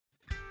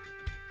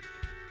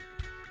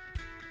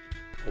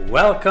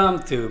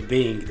Welcome to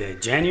Being the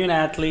Genuine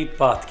Athlete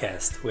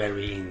podcast, where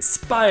we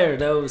inspire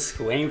those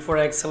who aim for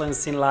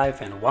excellence in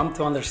life and want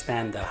to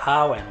understand the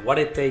how and what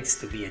it takes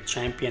to be a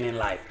champion in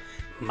life.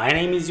 My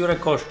name is Jure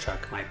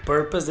Koschak. My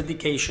purpose,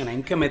 dedication,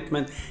 and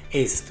commitment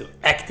is to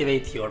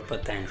activate your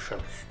potential,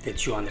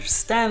 that you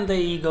understand the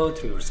ego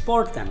through your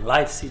sport and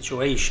life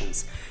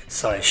situations.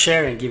 So I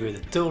share and give you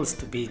the tools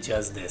to be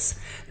just this,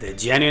 the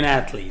genuine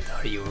athlete.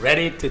 Are you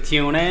ready to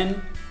tune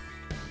in?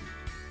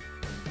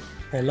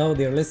 Hello,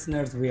 dear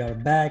listeners. We are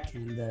back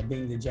in the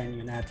Being the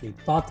Genuine Athlete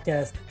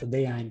podcast.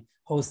 Today I'm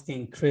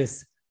hosting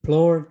Chris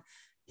Plord.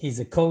 He's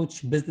a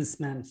coach,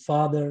 businessman,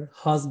 father,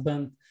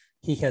 husband.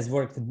 He has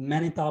worked with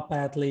many top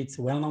athletes,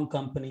 well-known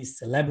companies,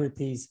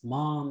 celebrities,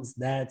 moms,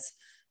 dads,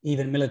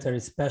 even military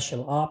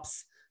special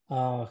ops.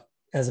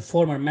 As a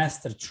former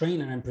master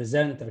trainer and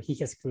presenter, he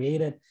has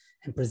created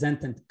and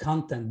presented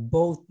content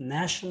both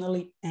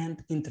nationally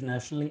and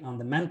internationally on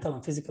the mental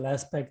and physical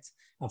aspects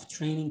of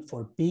training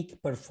for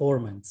peak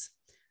performance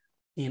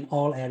in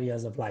all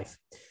areas of life.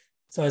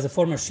 So as a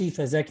former chief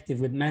executive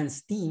with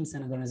men's teams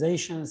and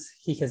organizations,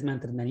 he has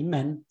mentored many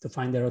men to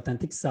find their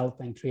authentic self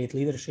and create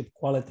leadership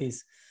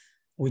qualities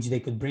which they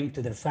could bring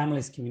to their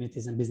families,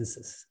 communities, and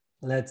businesses.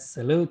 Let's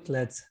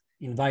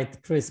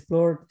invite Chris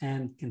Plord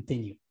and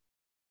continue.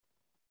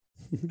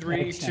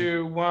 3,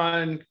 2,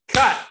 1,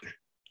 cut.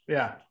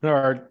 Yeah,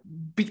 or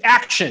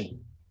action.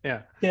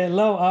 Yeah.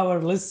 Hello,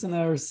 our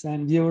listeners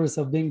and viewers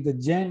of Being the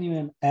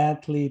Genuine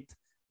Athlete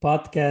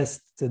podcast.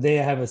 Today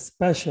I have a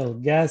special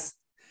guest,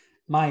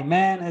 my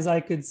man, as I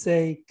could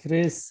say,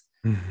 Chris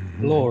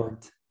Plord.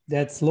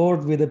 That's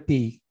Lord with a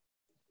P.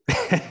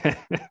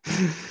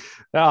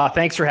 Oh,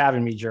 thanks for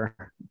having me, Jer.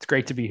 It's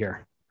great to be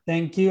here.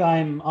 Thank you.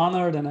 I'm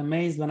honored and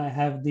amazed when I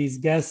have these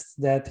guests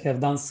that have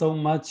done so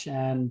much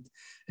and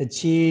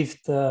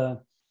achieved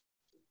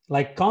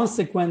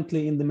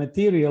consequently in the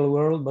material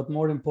world, but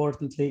more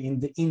importantly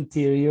in the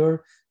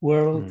interior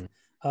world,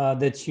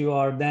 that you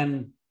are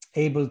then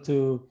able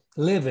to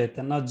live it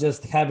and not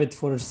just have it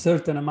for a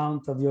certain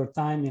amount of your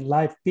time in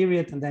life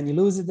period and then you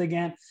lose it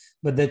again,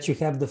 but that you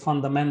have the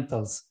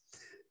fundamentals.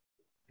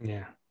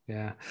 Yeah.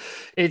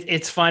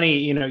 It's funny,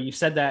 you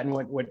said that, and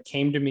what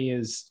came to me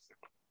is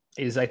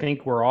I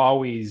think we're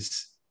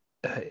always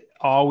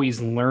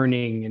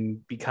learning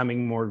and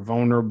becoming more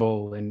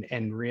vulnerable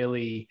and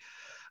really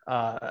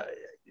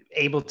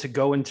able to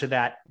go into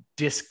that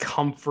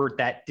discomfort,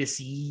 that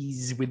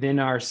dis-ease within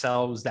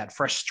ourselves, that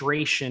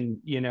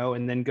frustration,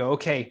 and then go,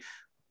 okay,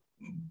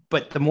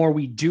 but the more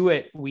we do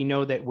it, we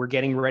know that we're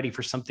getting ready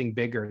for something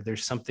bigger.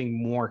 There's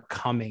something more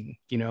coming,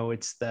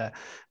 it's the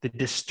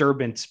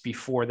disturbance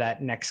before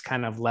that next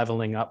kind of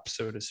leveling up,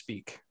 so to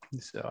speak.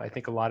 So I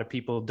think a lot of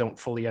people don't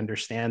fully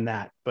understand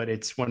that, but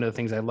it's one of the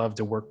things I love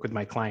to work with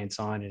my clients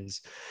on is,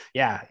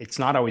 it's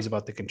not always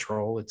about the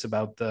control. It's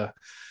about the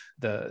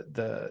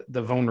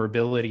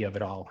vulnerability of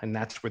it all. And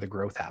that's where the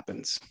growth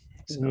happens.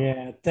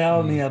 So,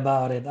 tell me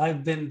about it.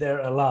 I've been there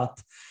a lot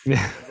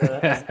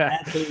as an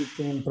athlete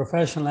and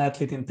professional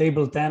athlete in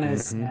table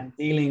tennis and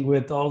dealing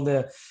with all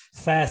the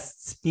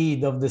fast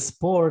speed of the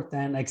sport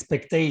and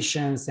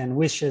expectations and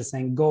wishes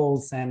and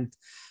goals and,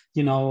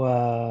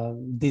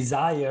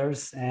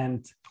 desires.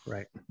 And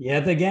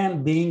yet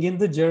again, being in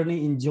the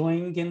journey,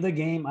 enjoying in the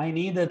game, I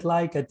needed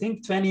I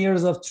think 20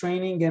 years of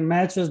training and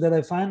matches that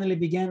I finally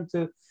began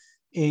to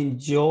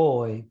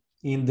enjoy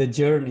in the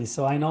journey.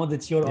 So I know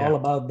that you're all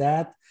about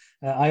that.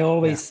 I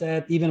always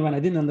said, even when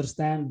I didn't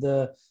understand,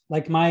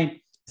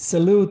 my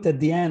salute at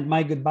the end,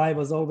 my goodbye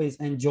was always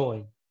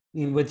enjoy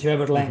in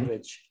whichever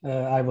language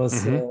I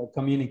was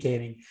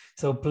communicating.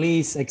 So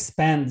please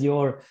expand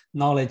your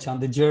knowledge on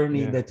the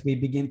journey that we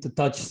begin to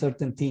touch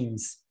certain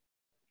themes.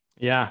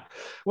 Yeah.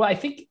 Well, I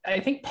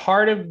think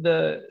part of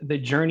the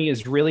journey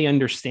is really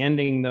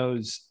understanding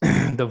those,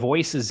 the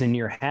voices in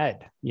your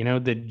head,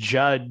 the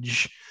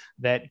judge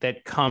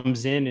that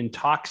comes in and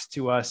talks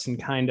to us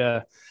and kind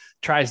of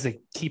tries to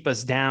keep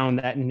us down,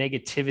 that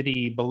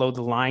negativity, below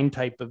the line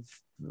type of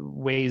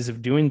ways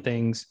of doing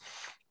things.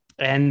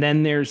 And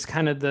then there's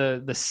kind of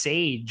the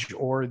sage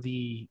or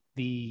the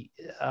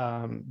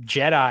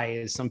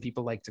Jedi, as some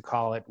people like to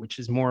call it, which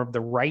is more of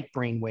the right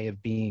brain way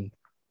of being,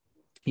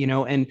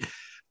 and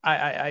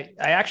I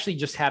actually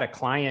just had a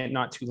client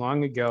not too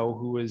long ago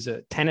who was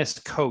a tennis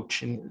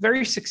coach and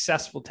very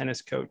successful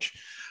tennis coach.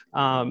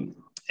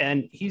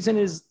 And he's in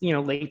his,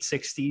 late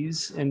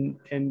 60s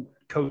and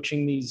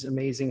coaching these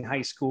amazing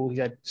high school. He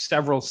had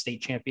several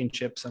state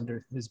championships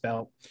under his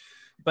belt,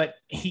 but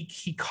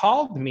he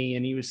called me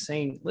and he was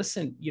saying,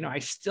 listen, I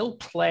still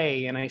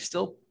play and I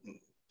still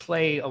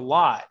play a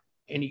lot.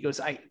 And he goes,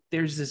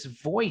 there's this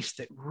voice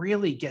that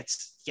really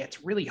gets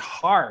really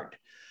hard.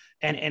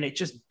 And it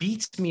just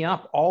beats me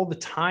up all the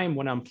time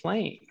when I'm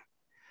playing.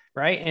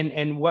 Right.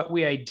 And what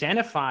we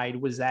identified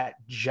was that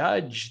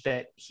judge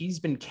that he's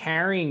been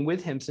carrying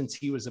with him since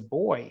he was a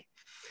boy.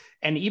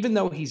 And even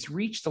though he's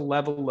reached a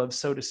level of,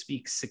 so to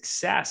speak,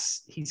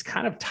 success, he's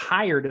kind of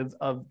tired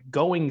of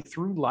going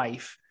through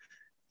life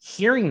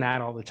hearing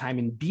that all the time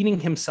and beating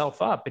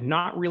himself up and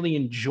not really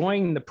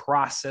enjoying the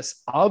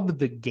process of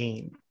the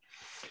game.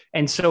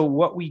 And so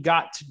what we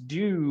got to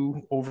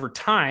do over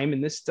time,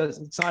 and it's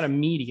not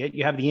immediate,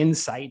 you have the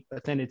insight,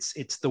 but then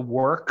it's the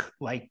work,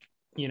 like,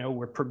 you know,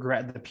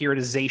 the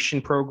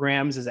periodization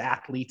programs as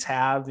athletes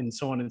have, and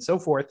so on and so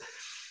forth.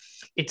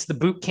 It's the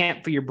boot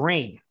camp for your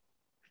brain.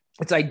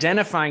 It's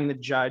identifying the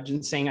judge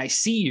and saying, I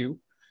see you.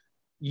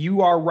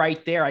 You are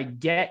right there. I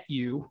get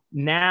you.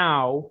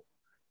 Now,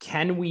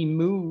 can we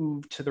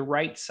move to the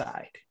right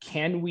side?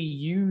 Can we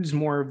use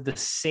more of the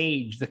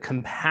sage, the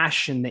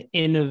compassion, the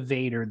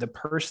innovator, the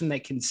person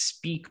that can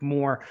speak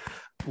more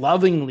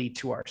lovingly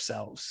to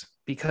ourselves?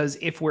 Because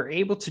if we're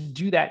able to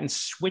do that and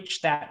switch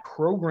that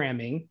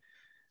programming,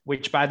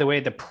 which, by the way,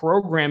 the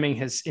programming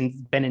has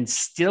been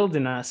instilled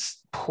in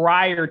us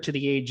prior to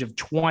the age of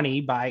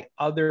 20 by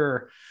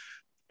other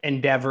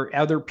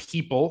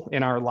people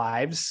in our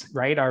lives,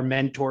 right? Our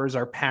mentors,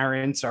 our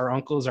parents, our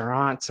uncles, our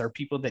aunts, our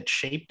people that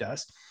shaped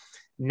us.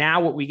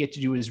 Now what we get to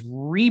do is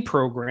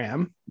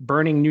reprogram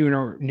burning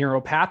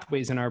neural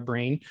pathways in our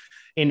brain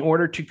in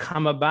order to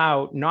come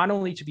about, not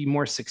only to be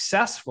more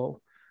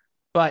successful,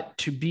 but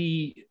to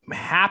be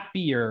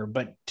happier,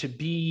 but to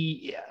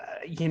be,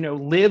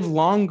 live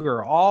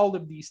longer. All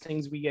of these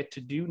things we get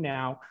to do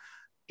now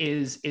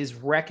is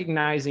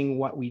recognizing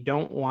what we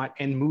don't want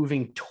and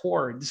moving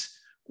towards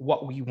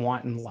what we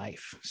want in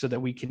life so that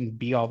we can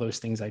be all those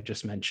things I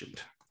just mentioned.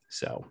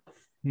 So,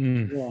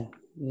 yeah,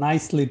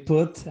 nicely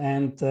put.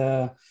 And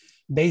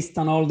based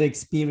on all the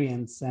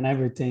experience and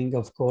everything,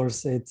 of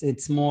course,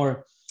 it's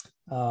more,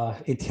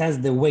 it has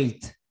the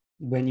weight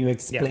when you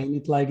explain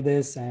it like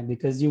this. And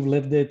because you've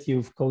lived it,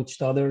 you've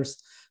coached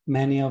others,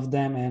 many of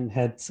them, and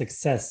had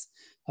success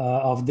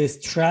of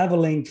this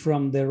traveling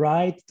from the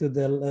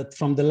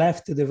from the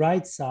left to the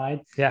right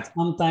side.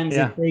 Sometimes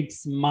it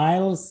takes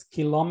miles,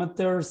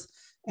 kilometers,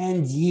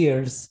 and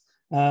years.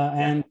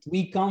 And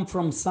we come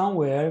from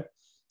somewhere,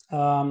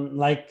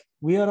 like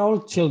we are all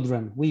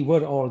children. We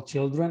were all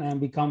children, and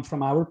we come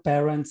from our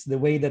parents, the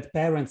way that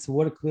parents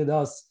work with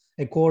us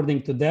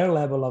according to their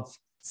level of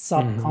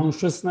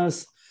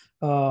subconsciousness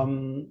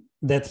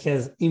that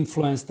has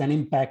influenced and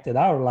impacted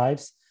our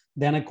lives.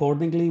 Then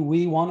accordingly,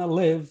 we want to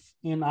live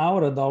in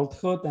our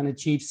adulthood and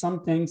achieve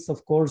some things,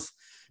 of course.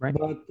 Right.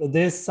 But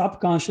this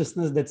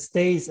subconsciousness that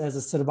stays as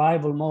a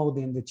survival mode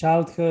in the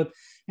childhood,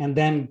 and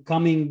then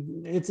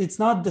it's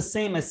not the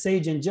same as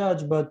sage and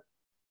judge, but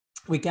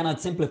we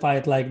cannot simplify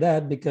it like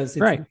that because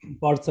it's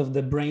parts of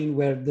the brain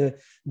where the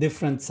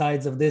different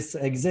sides of this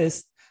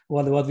exist,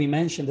 what we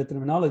mentioned, the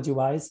terminology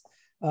wise.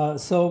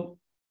 So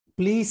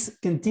please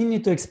continue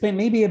to explain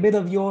maybe a bit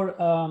of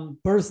your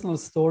personal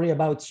story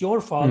about your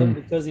father,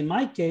 because in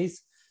my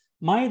case,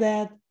 my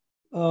dad,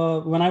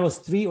 when I was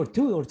 3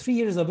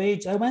 years of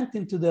age, I went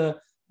into the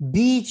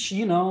beach,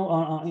 in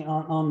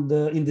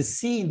the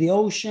sea, in the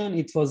ocean.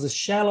 It was a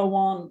shallow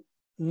one.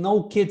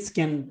 No kids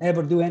can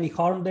ever do any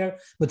harm there.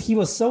 But he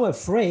was so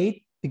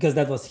afraid because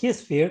that was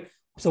his fear.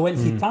 So when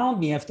he found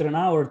me after an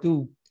hour or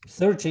two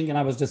searching, and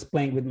I was just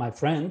playing with my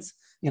friends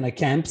in a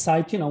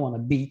campsite, on a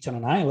beach, on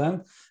an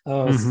island,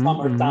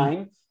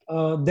 summertime,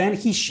 then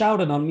he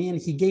shouted on me and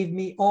he gave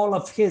me all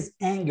of his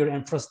anger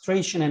and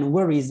frustration and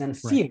worries and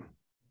fear. Right.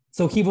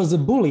 So he was a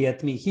bully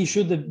at me. He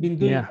should have been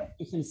doing that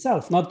to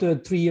himself, not to a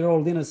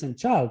 3-year-old innocent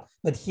child,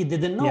 but he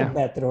didn't know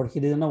better, or he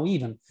didn't know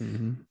even.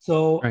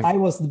 So I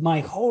was,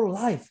 my whole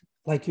life,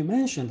 like you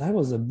mentioned, I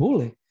was a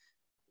bully.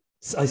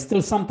 So I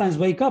still sometimes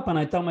wake up and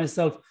I tell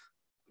myself,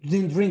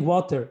 didn't drink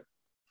water.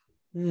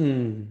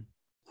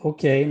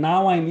 Okay,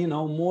 now I'm,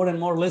 more and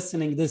more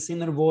listening this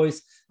inner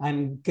voice.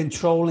 I'm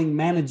controlling,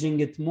 managing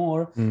it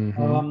more,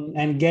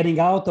 and getting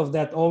out of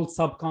that old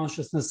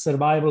subconsciousness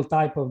survival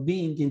type of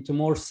being into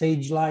more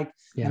sage-like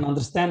and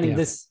understanding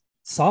this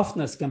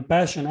softness,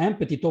 compassion,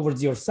 empathy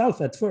towards yourself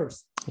at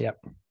first. I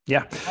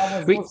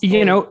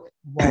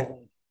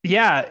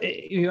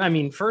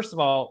mean, first of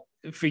all,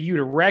 for you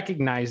to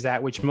recognize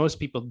that, which most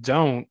people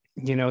don't,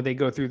 they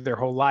go through their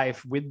whole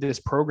life with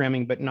this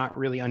programming, but not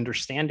really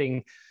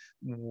understanding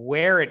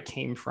where it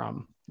came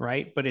from,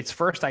 right? But it's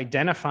first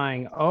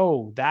identifying,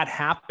 oh, that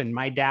happened.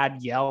 My dad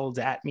yelled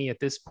at me at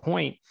this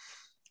point.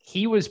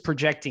 He was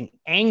projecting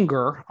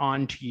anger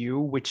onto you,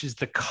 which is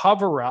the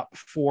cover up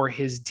for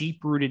his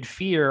deep-rooted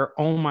fear.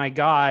 Oh my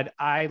God,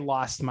 I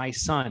lost my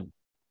son.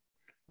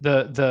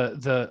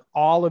 The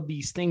all of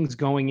these things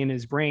going in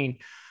his brain.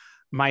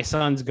 My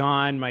son's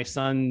gone, my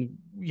son,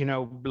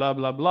 blah,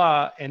 blah,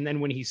 blah. And then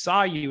when he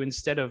saw you,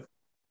 instead of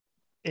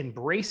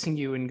embracing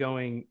you and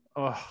going,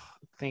 oh,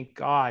 thank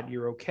God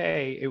you're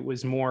okay, it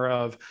was more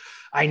of,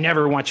 I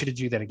never want you to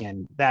do that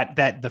again.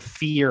 That the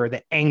fear,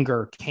 the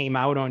anger came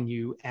out on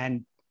you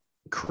and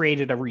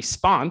created a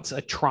response,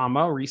 a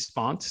trauma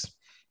response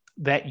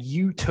that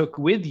you took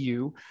with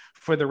you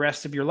for the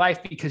rest of your life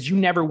because you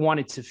never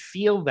wanted to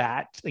feel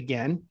that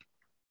again,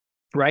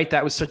 right?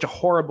 That was such a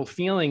horrible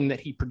feeling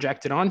that he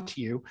projected onto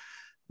you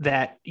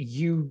that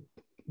you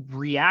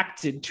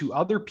reacted to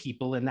other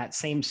people in that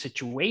same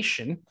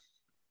situation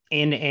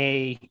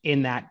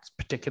in that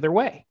particular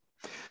way.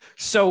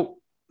 So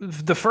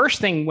the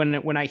first thing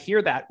when I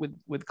hear that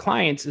with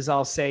clients is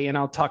I'll say, and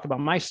I'll talk about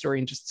my story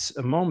in just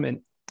a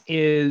moment,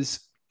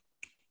 is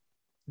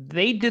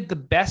they did the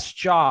best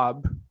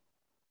job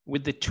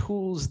with the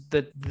tools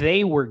that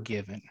they were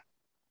given.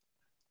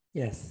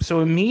 Yes.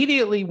 So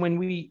immediately when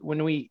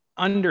we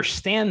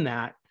understand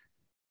that,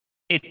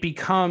 it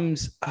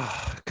becomes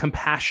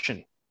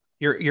compassion.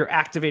 You're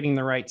activating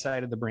the right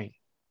side of the brain,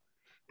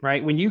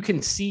 right? When you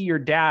can see your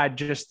dad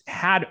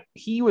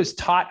he was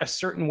taught a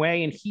certain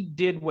way and he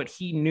did what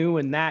he knew,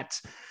 and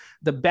that's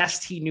the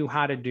best he knew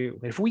how to do.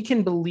 If we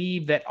can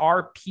believe that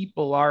our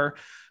people, our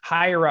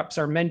higher ups,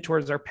 our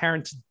mentors, our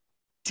parents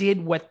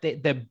did what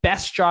the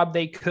best job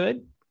they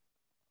could,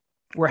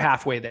 we're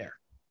halfway there,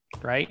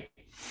 right?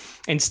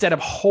 Instead of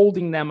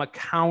holding them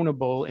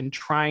accountable and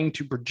trying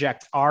to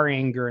project our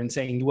anger and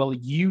saying, well,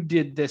 you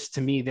did this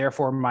to me,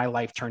 therefore my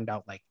life turned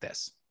out like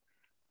this.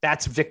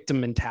 That's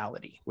victim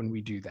mentality when we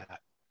do that,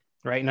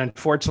 right? And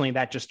unfortunately,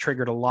 that just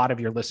triggered a lot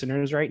of your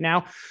listeners right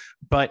now,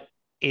 but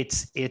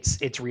it's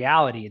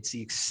reality. It's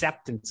the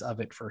acceptance of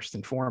it first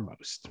and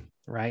foremost,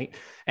 right?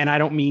 And I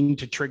don't mean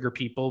to trigger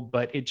people,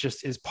 but it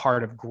just is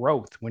part of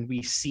growth. When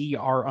we see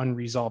our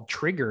unresolved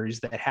triggers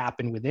that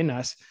happen within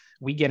us,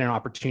 we get an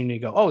opportunity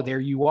to go, oh, there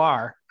you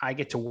are. I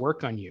get to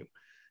work on you.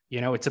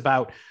 You know, it's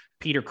about,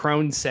 Peter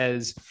Crone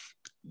says,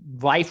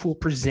 life will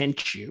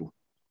present you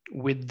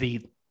with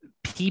the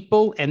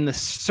people and the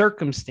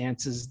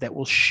circumstances that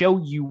will show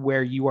you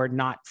where you are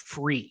not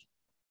free.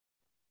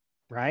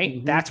 Right?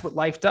 Mm-hmm. That's what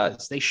life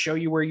does. They show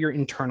you where you're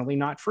internally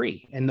not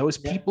free. And those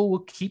people will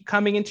keep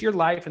coming into your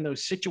life, and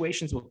those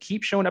situations will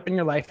keep showing up in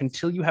your life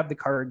until you have the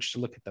courage to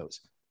look at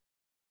those.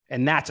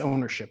 And that's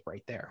ownership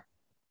right there.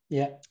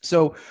 Yeah.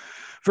 So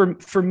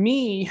for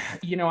me,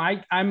 you know,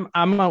 I'm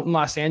out in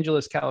Los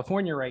Angeles,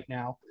 California right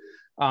now.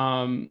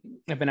 I've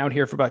been out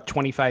here for about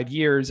 25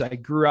 years. I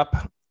grew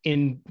up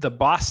in the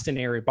Boston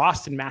area,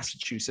 Boston,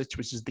 Massachusetts,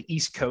 which is the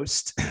East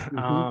Coast.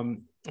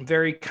 Mm-hmm.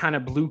 Very kind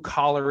of blue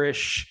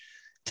collarish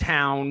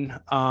town,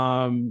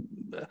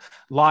 a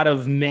lot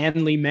of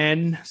manly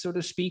men, so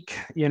to speak,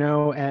 you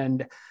know,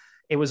 and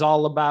it was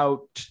all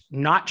about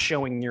not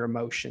showing your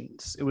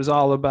emotions. It was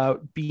all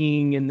about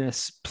being in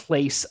this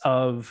place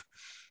of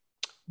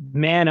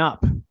man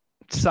up,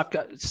 suck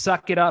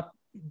it up,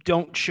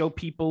 don't show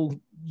people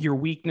your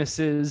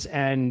weaknesses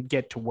and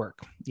get to work,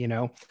 you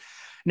know.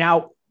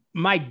 Now,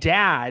 my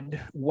dad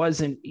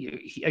wasn't,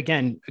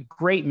 again, a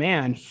great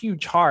man,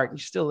 huge heart, he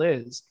still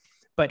is,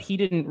 but he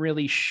didn't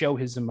really show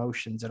his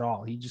emotions at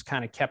all. He just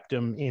kind of kept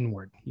them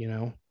inward, you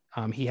know.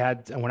 He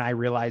had, when I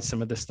realized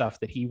some of the stuff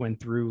that he went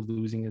through,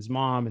 losing his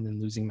mom and then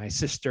losing my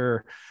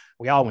sister,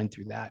 we all went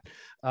through that.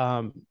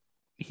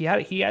 He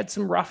had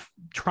some rough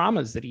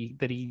traumas that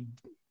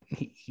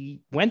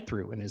he went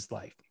through in his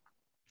life.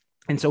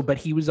 And so, but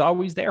he was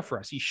always there for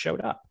us. He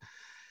showed up.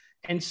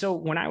 And so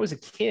when I was a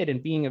kid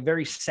and being a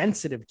very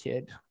sensitive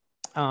kid,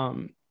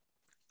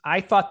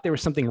 I thought there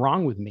was something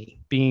wrong with me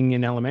being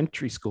in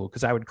elementary school,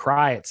 because I would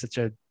cry at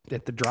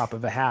the drop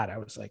of a hat. I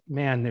was like,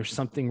 man, there's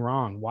something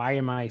wrong. Why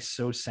am I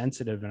so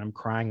sensitive and I'm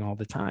crying all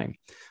the time?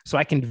 So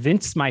I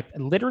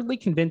literally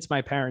convinced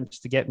my parents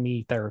to get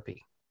me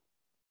therapy.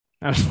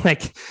 I was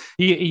like,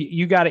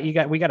 we got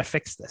to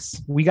fix this.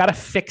 We got to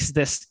fix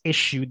this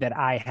issue that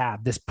I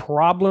have, this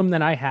problem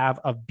that I have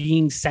of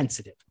being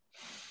sensitive.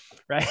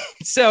 Right.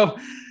 So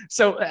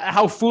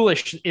how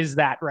foolish is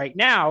that right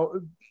now?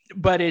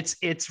 But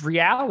it's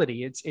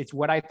reality. It's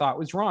what I thought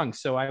was wrong.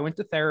 So I went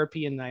to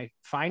therapy and I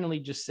finally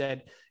just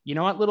said, you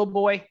know what,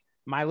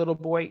 my little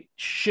boy,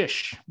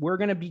 shush, we're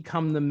going to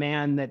become the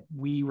man that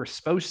we were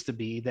supposed to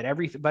be, that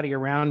everybody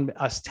around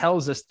us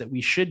tells us that we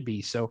should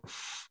be. So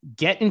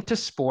get into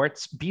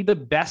sports, be the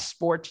best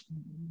sports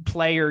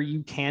player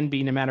you can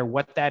be, no matter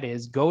what that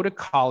is. Go to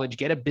college,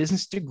 get a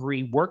business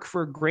degree, work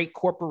for a great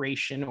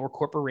corporation or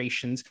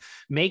corporations,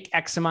 make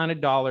X amount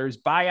of dollars,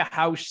 buy a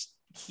house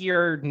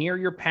here near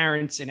your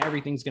parents, and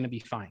everything's going to be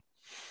fine.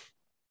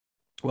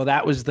 Well,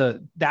 that was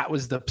the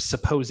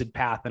supposed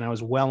path. And I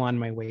was well on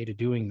my way to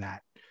doing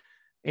that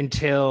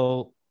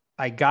until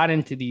I got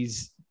into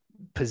these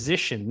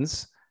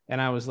positions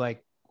and I was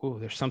like, oh,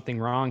 there's something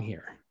wrong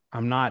here.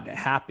 I'm not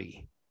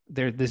happy.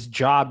 This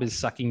job is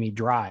sucking me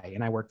dry.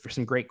 And I worked for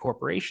some great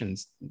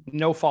corporations,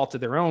 no fault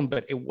of their own,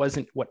 but it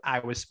wasn't what I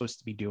was supposed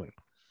to be doing.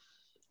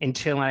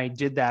 Until I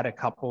did that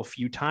a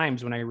few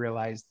times when I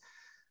realized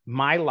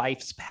my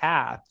life's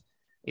path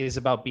is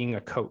about being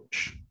a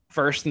coach,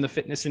 first in the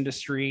fitness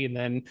industry, and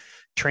then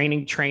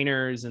training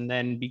trainers, and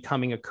then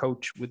becoming a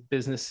coach with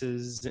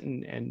businesses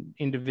and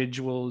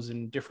individuals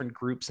and different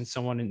groups and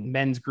so on, and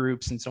men's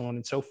groups and so on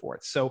and so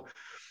forth. So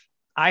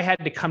I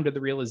had to come to the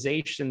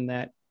realization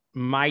that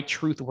my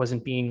truth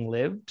wasn't being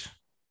lived.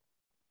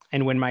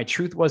 And when my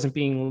truth wasn't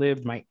being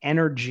lived, my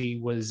energy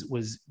was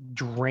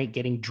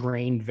getting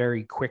drained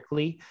very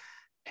quickly.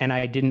 And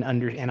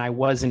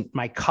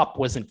my cup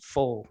wasn't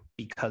full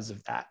because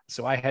of that.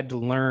 So I had to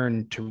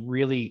learn to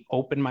really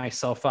open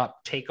myself up,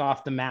 take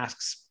off the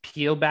masks,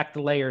 peel back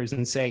the layers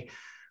and say,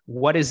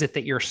 what is it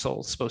that your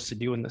soul's supposed to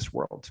do in this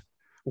world?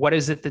 What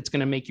is it that's going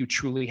to make you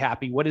truly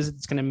happy? What is it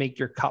that's going to make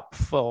your cup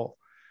full?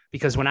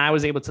 Because when I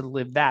was able to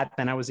live that,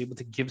 then I was able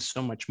to give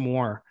so much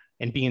more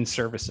and be in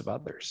service of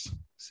others.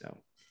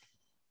 So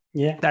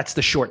yeah, that's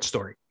the short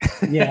story.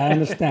 Yeah, I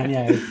understand.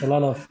 Yeah, it's a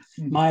lot of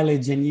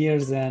mileage and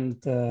years and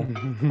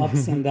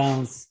ups and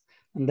downs.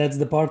 And that's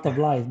the part of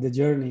life, the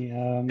journey.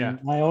 Yeah.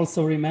 I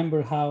also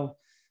remember how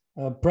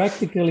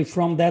practically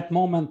from that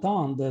moment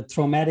on, the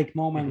traumatic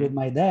moment with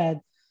my dad,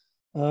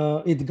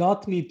 it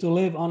got me to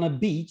live on a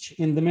beach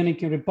in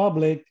Dominican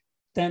Republic,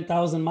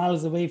 10,000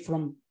 miles away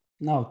from,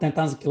 no,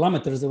 10,000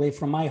 kilometers away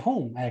from my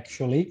home,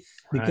 actually,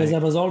 because I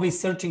was always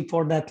searching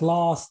for that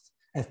lost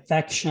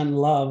affection,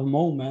 love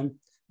moment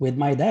with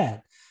my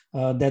dad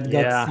that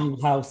got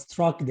somehow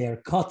struck there,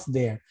 caught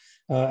there.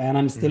 And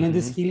I'm still in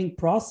this healing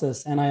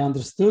process. And I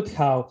understood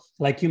how,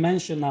 like you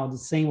mentioned now, the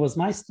same was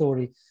my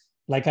story.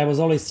 Like I was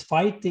always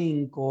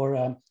fighting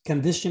or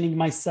conditioning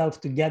myself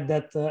to get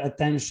that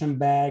attention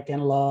back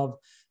and love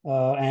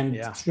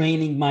and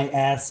training my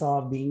ass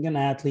off, being an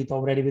athlete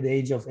already with the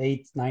age of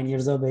 8, 9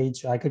 years of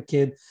age, like a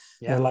kid.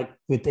 Like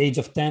with the age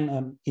of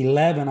 10,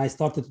 11, I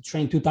started to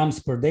train 2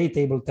 times per day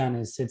table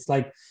tennis. It's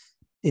like,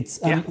 it's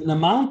an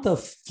amount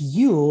of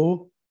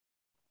fuel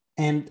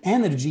and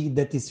energy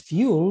that is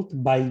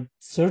fueled by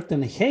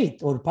certain hate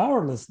or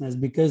powerlessness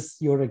because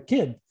you're a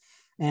kid.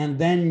 And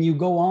then you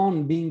go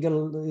on being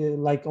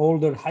like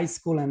older, high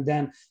school, and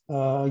then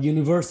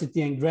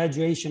university and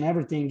graduation,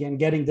 everything, and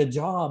getting the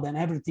job and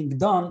everything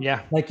done.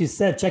 Like you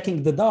said,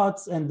 checking the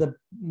dots and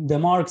the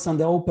marks on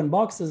the open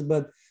boxes,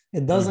 but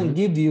it doesn't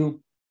give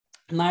you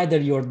neither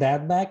your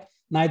dad back,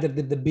 neither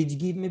did the beach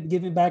give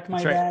me back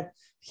my dad.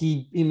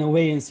 He, in a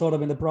way, and sort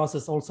of in the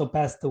process, also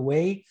passed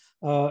away.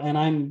 And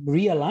I'm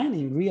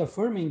realigning,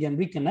 reaffirming, and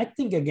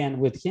reconnecting again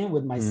with him,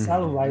 with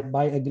myself, right?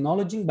 By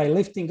acknowledging, by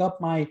lifting up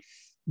my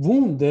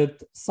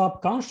wounded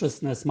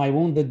subconsciousness, my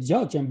wounded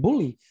judge and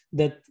bully,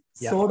 that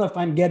sort of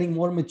I'm getting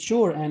more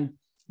mature and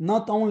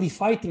not only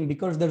fighting,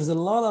 because there's a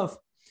lot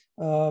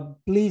of,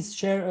 please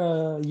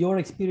share your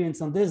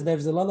experience on this.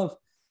 There's a lot of,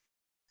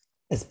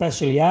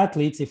 especially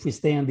athletes, if we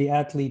stay in the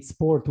athlete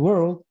sport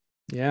world,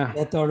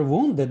 that are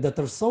wounded, that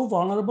are so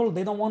vulnerable,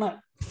 they don't want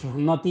to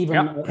not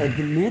even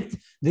admit.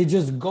 They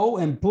just go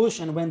and push,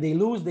 and when they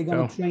lose, they're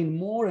going to train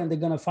more and they're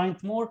going to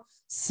find more.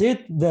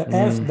 Sit the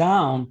F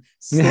down,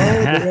 slow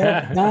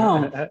the F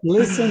down,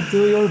 listen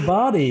to your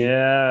body.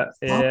 Stop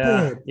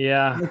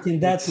it. Like in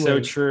that way. So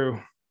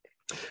true.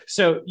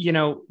 So, you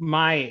know,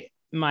 my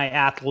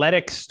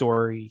athletic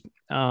story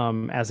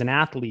as an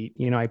athlete,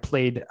 you know, I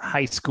played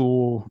high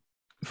school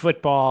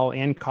football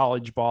and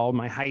college ball.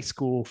 My high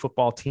school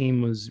football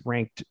team was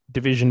ranked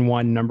Division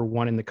I, number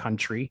 1 in the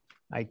country.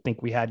 I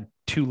think we had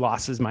 2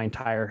 losses my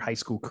entire high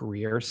school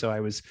career. So I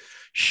was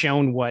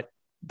shown what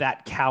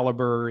that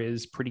caliber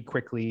is pretty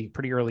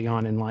early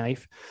on in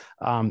life.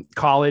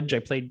 College, I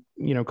played,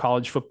 you know,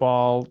 college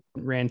football,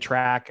 ran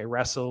track, I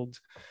wrestled.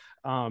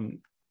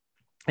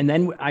 And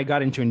then I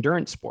got into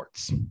endurance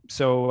sports.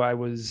 So I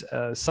was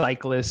a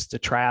cyclist, a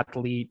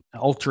triathlete,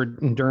 ultra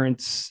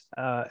endurance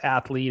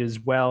athlete as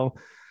well.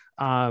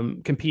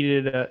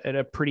 Competed at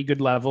a pretty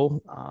good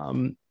level.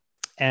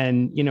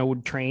 And, you know,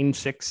 would train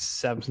 6,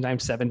 7,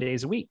 sometimes 7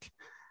 days a week,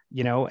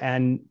 you know,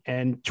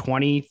 and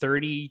 20,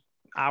 30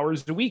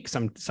 hours a week,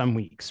 some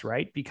weeks,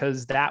 right?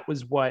 Because that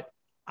was what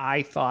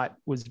I thought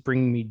was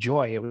bringing me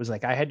joy. It was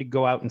like, I had to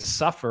go out and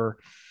suffer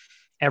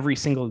every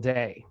single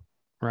day.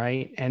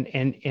 Right.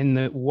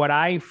 And what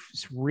I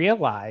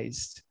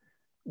realized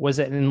was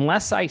that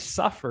unless I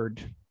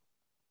suffered,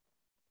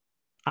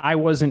 I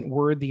wasn't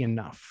worthy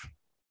enough.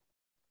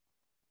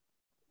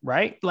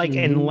 Right. Like,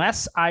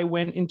 unless I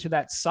went into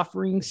that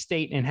suffering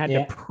state and had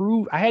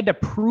to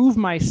prove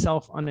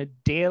myself on a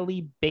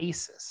daily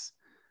basis.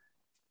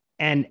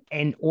 And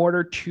in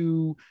order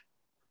to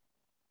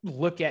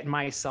look at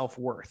my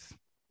self-worth,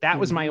 that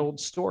was my old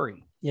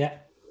story. Yeah.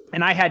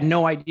 And I had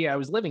no idea I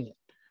was living it.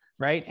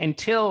 Right.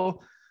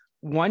 Until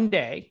one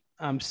day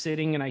I'm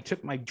sitting and I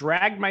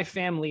dragged my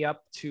family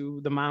up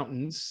to the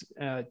mountains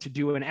to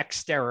do an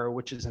Xterra,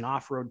 which is an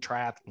off-road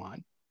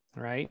triathlon,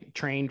 right?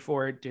 Trained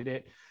for it, did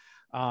it,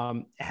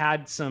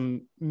 had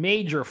some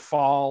major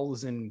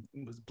falls and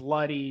was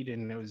bloodied,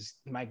 and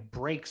my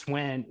brakes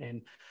went,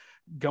 and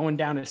going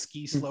down a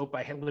ski slope,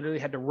 I literally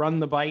had to run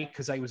the bike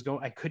because I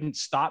couldn't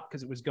stop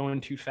because it was going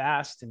too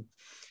fast. And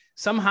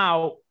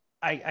somehow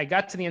I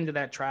got to the end of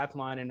that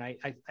triathlon and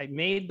I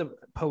made the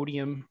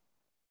podium.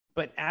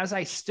 But as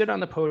I stood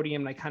on the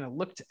podium, I kind of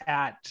looked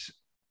at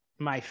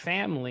my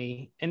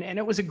family, and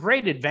it was a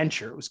great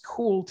adventure. It was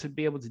cool to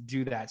be able to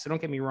do that. So don't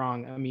get me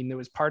wrong. I mean, there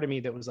was part of me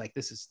that was like,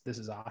 this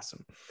is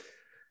awesome.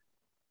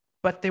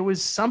 But there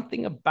was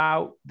something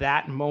about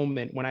that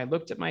moment when I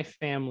looked at my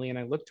family and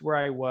I looked where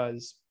I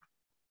was,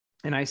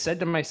 and I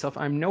said to myself,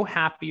 I'm no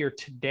happier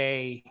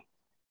today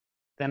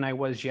than I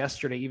was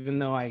yesterday, even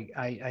though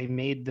I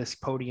made this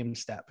podium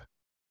step.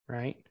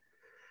 Right.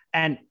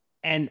 And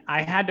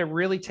I had to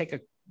really take a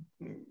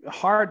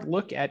hard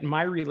look at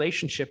my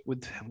relationship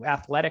with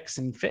athletics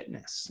and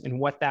fitness and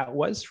what that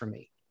was for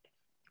me.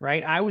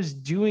 Right. I was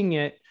doing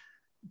it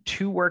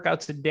 2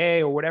 workouts a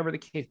day or whatever the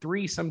case,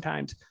 3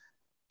 sometimes,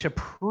 to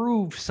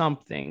prove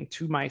something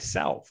to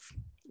myself.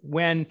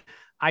 When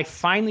I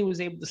finally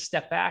was able to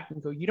step back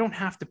and go, you don't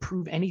have to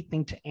prove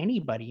anything to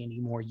anybody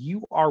anymore.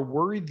 You are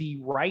worthy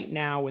right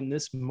now in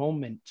this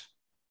moment.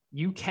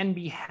 You can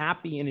be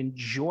happy and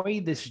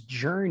enjoy this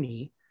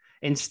journey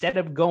instead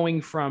of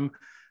going from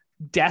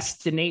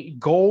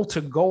goal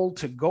to goal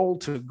to goal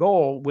to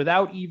goal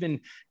without even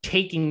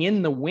taking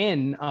in the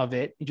win of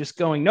it, just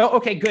going, no,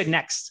 okay, good,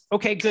 next.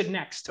 Okay, good,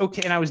 next.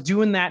 Okay. And I was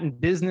doing that in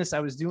business. I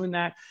was doing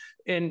that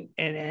in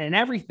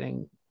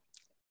everything.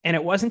 And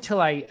it wasn't until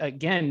I,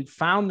 again,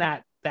 found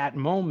that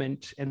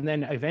moment and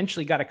then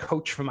eventually got a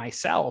coach for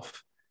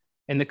myself.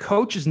 And the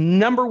coach's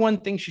number one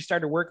thing she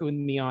started working with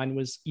me on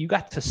was, you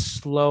got to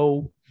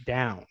slow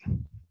down,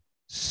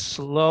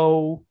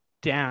 slow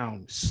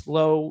down,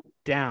 slow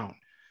down.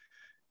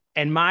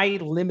 And my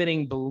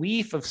limiting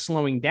belief of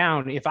slowing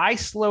down, if I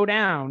slow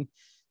down,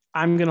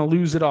 I'm going to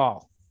lose it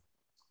all.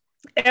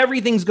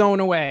 Everything's going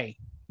away.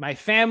 My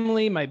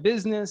family, my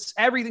business,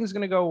 everything's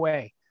going to go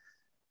away.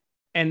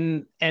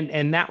 And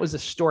that was a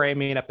story I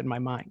made up in my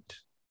mind.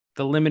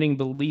 The limiting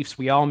beliefs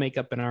we all make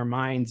up in our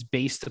minds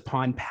based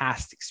upon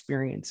past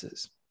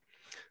experiences.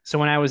 So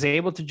when I was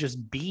able to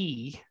just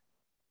be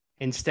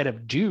instead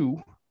of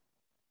do,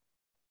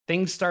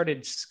 things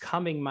started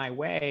coming my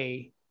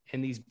way.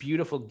 And these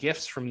beautiful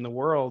gifts from the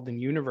world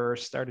and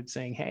universe started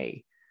saying,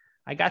 hey,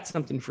 I got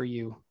something for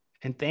you.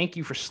 And thank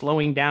you for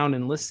slowing down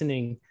and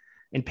listening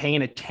and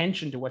paying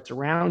attention to what's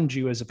around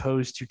you, as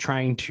opposed to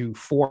trying to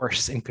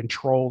force and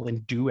control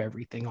and do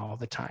everything all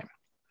the time.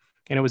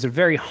 And it was a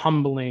very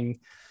humbling,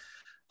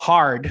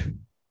 hard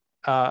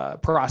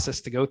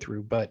process to go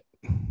through, but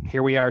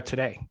here we are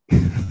today.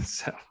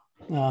 So.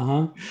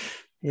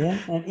 Yeah.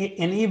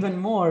 And even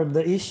more,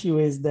 the issue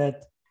is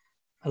that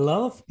a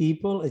lot of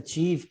people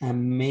achieve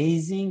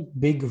amazing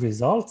big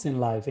results in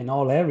life in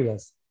all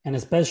areas, and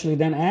especially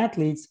then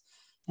athletes.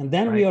 And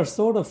then we are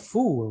sort of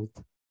fooled.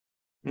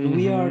 And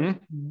we are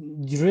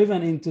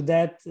driven into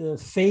that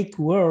fake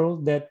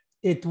world that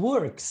it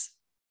works.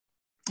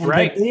 And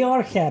that they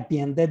are happy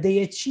and that they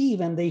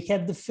achieve and they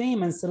have the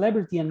fame and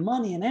celebrity and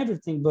money and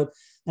everything.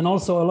 And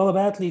also a lot of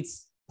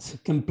athletes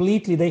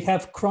completely, they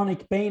have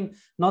chronic pain,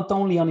 not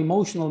only on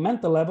emotional,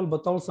 mental level,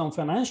 but also on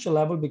financial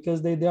level,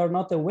 because they are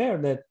not aware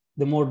that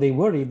the more they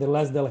worry, the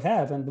less they'll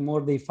have, and the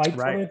more they fight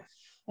for it,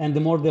 and the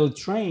more they'll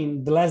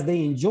train, the less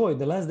they enjoy,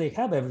 the less they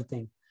have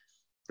everything.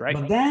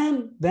 But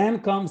then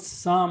comes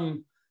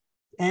some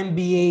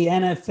NBA,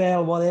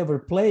 NFL, whatever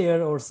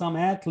player, or some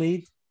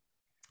athlete,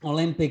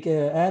 Olympic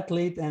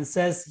athlete, and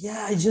says,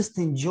 yeah, I just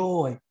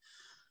enjoy.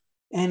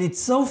 And it's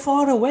so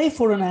far away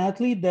for an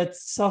athlete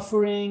that's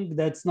suffering,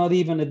 that's not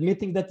even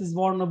admitting that is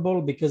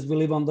vulnerable, because we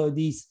live under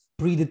these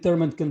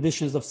predetermined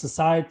conditions of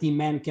society.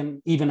 Men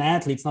can, even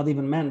athletes, not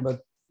even men, but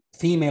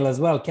female as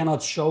well,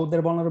 cannot show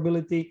their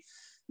vulnerability.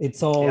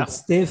 It's all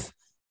stiff.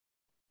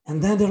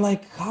 And then they're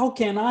like, how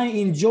can I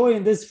enjoy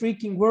in this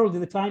freaking world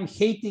if I'm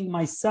hating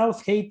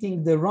myself,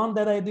 hating the run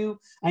that I do?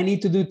 I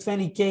need to do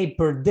 20K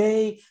per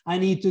day. I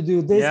need to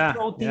do this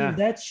protein,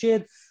 that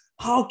shit.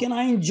 How can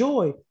I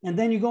enjoy? And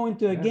then you go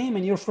into a game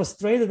and you're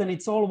frustrated and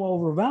it's all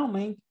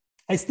overwhelming.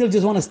 I still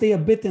just want to stay a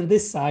bit in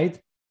this side.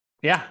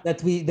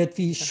 That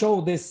we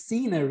show this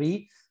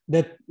scenery,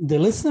 that the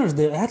listeners,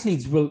 the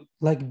athletes will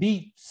like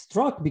be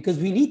struck, because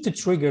we need to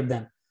trigger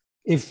them.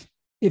 If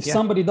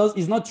somebody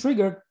is not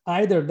triggered,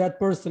 either that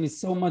person is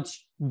so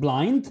much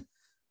blind,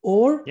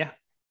 or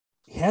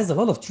he has a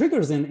lot of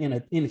triggers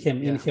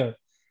in her.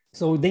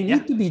 So they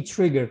need to be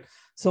triggered.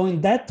 So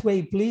in that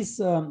way, please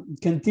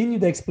continue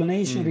the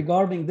explanation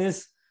regarding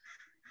this,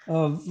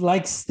 of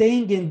like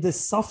staying in the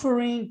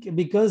suffering,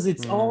 because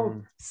it's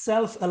all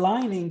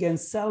self-aligning and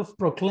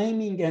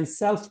self-proclaiming and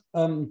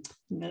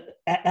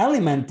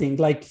self-alimenting,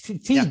 like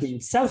feeding,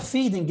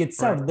 self-feeding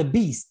itself. The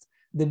beast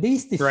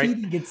is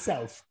feeding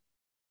itself.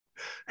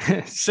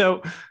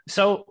 So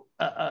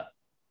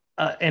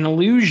an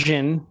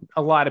illusion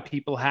a lot of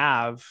people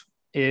have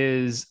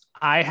is,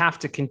 I have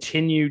to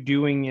continue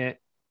doing it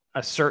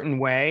a certain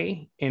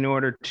way in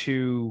order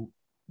to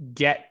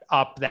get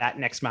up that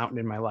next mountain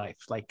in my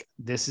life. Like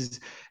this is,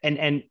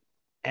 and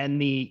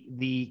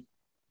the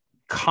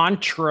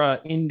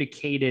contra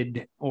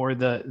indicated, or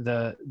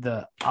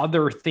the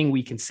other thing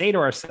we can say to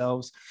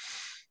ourselves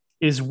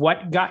is,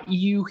 what got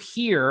you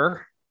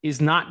here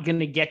is not going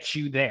to get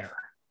you there.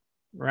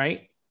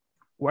 Right?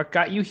 What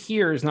got you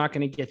here is not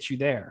going to get you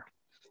there.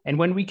 And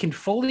when we can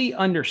fully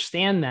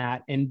understand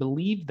that and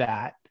believe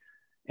that,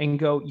 and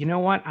go, you know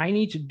what, I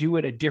need to do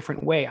it a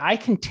different way. I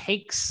can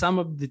take some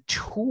of the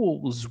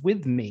tools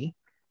with me,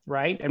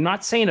 right? I'm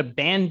not saying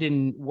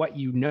abandon what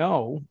you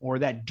know, or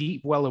that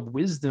deep well of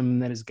wisdom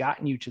that has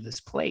gotten you to this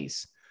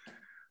place,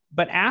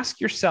 but ask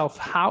yourself,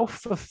 how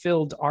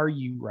fulfilled are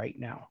you right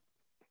now?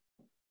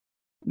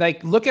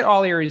 Like, look at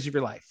all areas of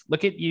your life.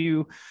 Look at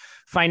you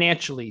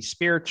financially,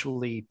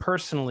 spiritually,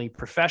 personally,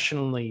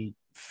 professionally,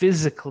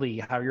 physically,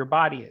 how your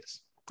body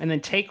is. And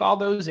then take all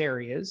those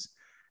areas,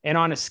 and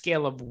on a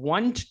scale of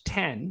 1 to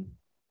 10,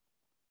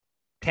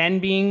 10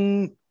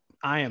 being,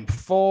 I am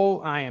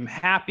full, I am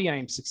happy, I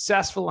am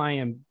successful, I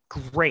am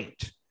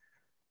great.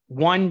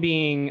 1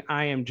 being,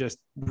 I am just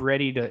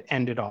ready to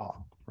end it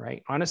all,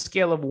 right? On a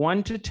scale of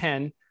 1 to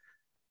 10,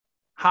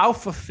 how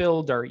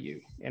fulfilled are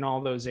you in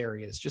all those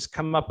areas? Just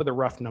come up with a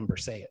rough number,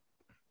 say it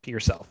to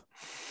yourself.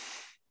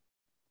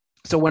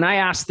 So when I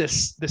asked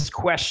this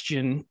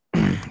question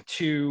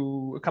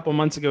to a couple of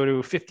months ago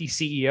to 50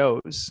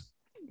 CEOs,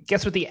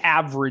 guess what the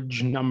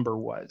average number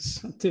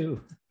was? 2.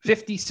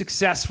 50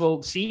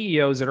 successful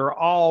CEOs that are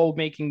all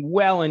making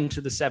well into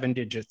the 7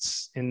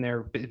 digits in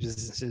their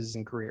businesses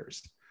and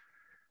careers.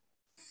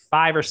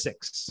 5 or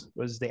 6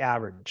 was the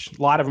average.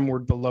 A lot of them were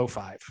below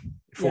 5.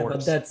 Yeah,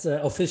 but that's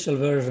an official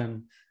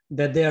version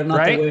that they are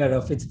not aware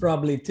of. It's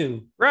probably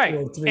 2. Right. 2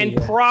 or 3, and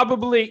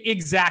probably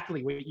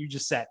exactly what you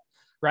just said.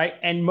 Right.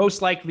 And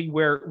most likely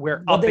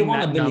we're upping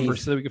that number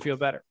so that we can feel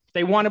better.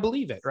 They want to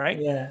believe it. Right.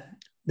 Yeah.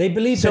 They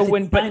believe that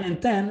it's 9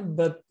 and 10,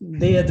 but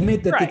they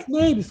admit that it's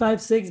maybe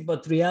 5, 6,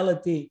 but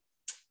reality.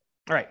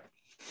 Right.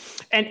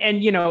 And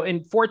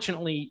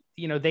unfortunately,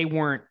 they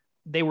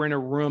were in a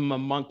room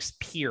amongst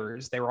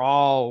peers. They were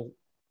all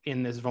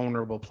in this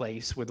vulnerable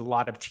place with a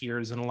lot of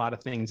tears and a lot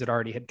of things that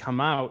already had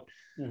come out.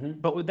 Mm-hmm.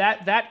 But with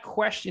that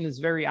question is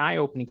very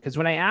eye-opening, because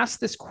when I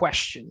asked this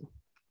question,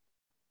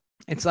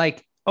 it's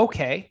like,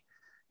 okay,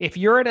 if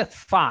you're at a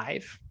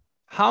 5,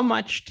 how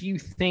much do you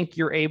think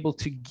you're able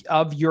to,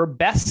 of your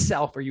best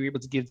self, are you able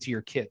to give to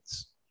your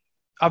kids?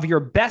 Of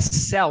your best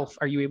self,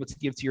 are you able to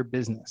give to your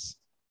business?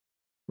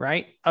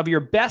 Right? Of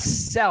your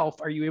best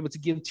self, are you able to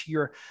give to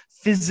your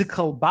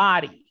physical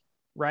body?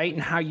 Right?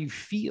 And how you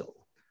feel?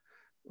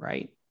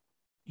 Right?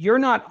 You're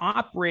not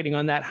operating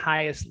on that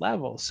highest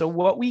level. So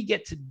what we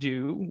get to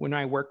do when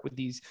I work with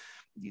these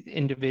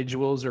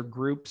individuals or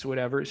groups,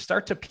 whatever, is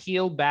start to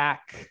peel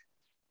back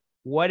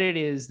what it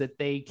is that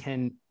they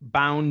can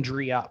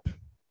boundary up,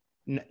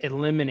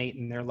 eliminate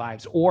in their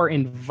lives, or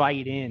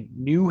invite in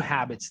new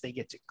habits they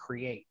get to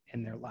create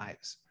in their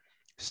lives,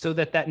 so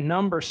that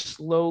number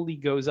slowly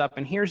goes up.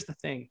 And here's the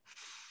thing,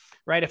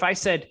 right? If I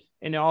said,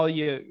 and all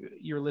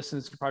your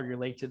listeners could probably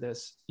relate to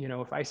this,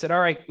 if I said, all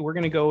right, we're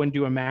going to go and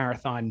do a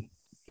marathon,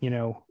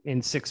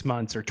 in 6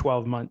 months or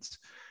 12 months,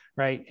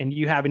 right? And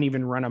you haven't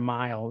even run a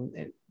mile,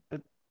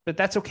 but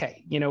that's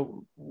okay.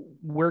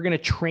 We're going to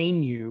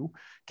train you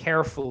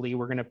carefully.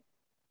 We're going to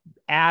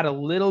add a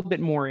little bit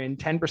more in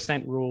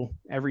 10% rule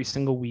every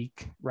single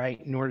week, right?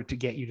 In order to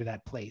get you to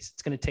that place.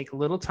 It's going to take a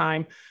little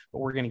time, but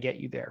we're going to get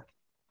you there.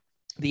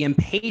 The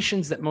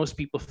impatience that most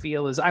people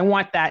feel is, I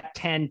want that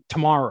 10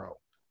 tomorrow.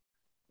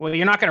 Well,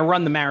 you're not going to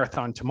run the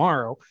marathon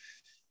tomorrow.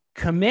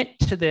 Commit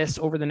to this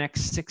over the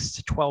next 6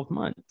 to 12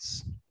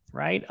 months,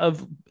 right?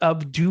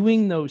 Of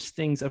doing those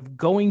things, of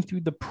going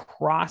through the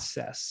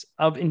process,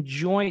 of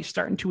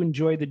starting to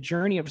enjoy the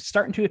journey, of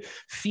starting to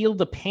feel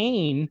the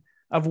pain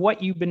of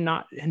what you've been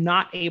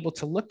not able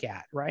to look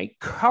at, right?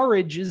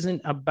 Courage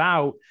isn't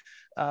about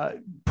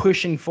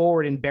pushing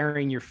forward and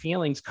burying your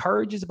feelings.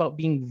 Courage is about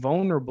being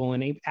vulnerable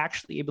and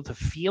actually able to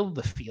feel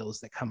the feels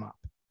that come up,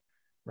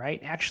 right?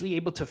 Actually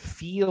able to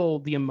feel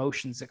the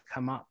emotions that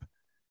come up.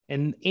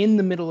 And in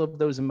the middle of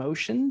those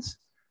emotions,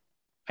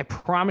 I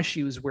promise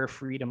you, is where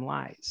freedom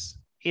lies,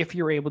 if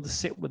you're able to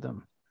sit with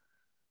them.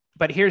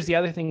 But here's the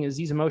other thing, is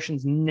these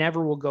emotions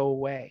never will go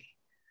away,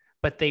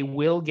 but they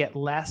will get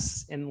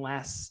less and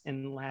less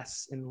and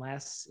less and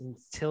less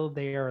until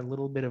they are a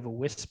little bit of a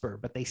whisper,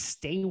 but they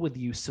stay with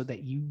you so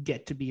that you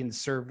get to be in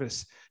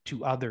service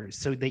to others,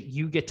 so that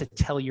you get to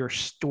tell your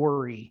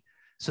story,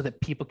 so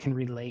that people can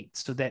relate,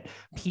 so that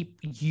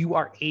you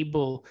are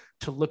able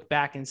to look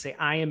back and say,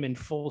 I am in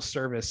full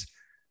service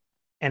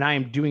and I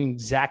am doing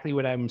exactly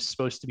what I'm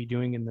supposed to be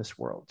doing in this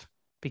world,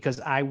 because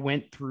I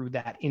went through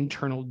that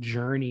internal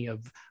journey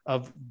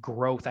of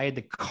growth. I had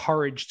the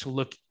courage to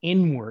look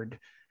inward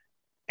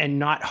and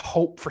not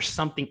hope for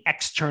something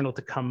external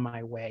to come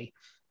my way.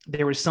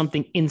 There was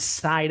something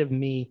inside of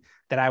me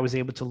that I was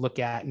able to look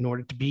at in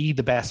order to be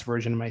the best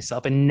version of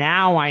myself. And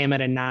now I am at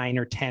a 9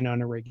 or 10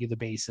 on a regular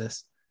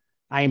basis.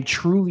 I am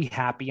truly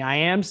happy. I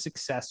am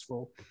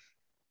successful.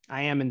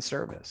 I am in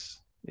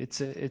service.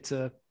 It's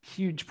a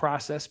huge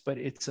process, but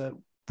it's a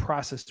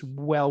process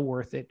well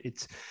worth it.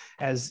 It's,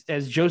 as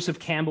Joseph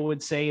Campbell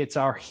would say, it's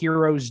our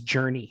hero's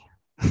journey.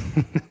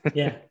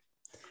 Yeah.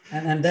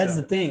 And that's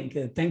the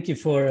thing. Thank you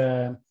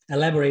for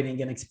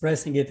elaborating and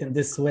expressing it in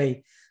this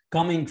way,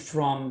 coming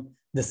from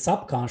the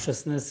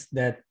subconsciousness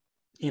that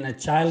in a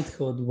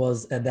childhood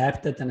was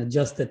adapted and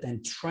adjusted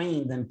and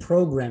trained and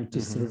programmed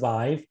to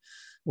survive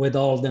with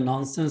all the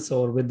nonsense,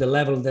 or with the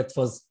level that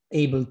was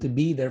able to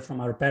be there from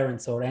our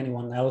parents or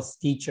anyone else,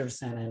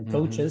 teachers and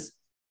coaches.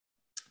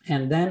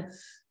 And then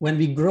when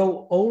we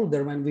grow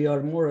older, when we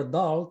are more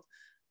adult,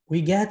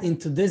 we get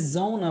into this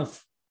zone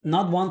of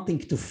not wanting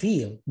to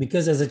feel,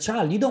 because as a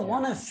child, you don't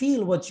want to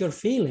feel what you're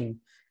feeling.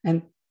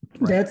 And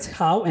that's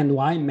how and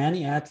why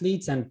many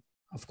athletes, and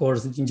of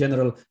course, in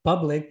general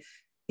public,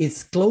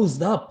 is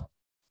closed up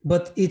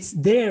but it's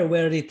there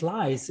where it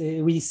lies.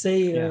 We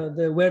say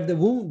where the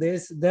wound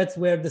is, that's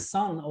where the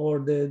sun or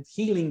the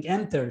healing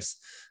enters.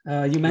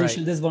 You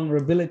mentioned this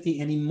vulnerability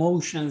and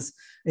emotions.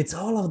 It's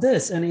all of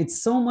this, and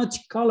it's so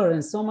much color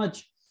and so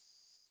much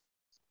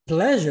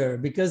pleasure,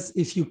 because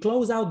if you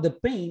close out the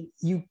pain,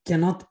 you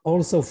cannot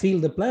also feel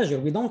the pleasure.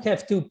 We don't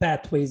have two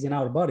pathways in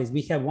our bodies.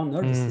 We have one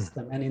nervous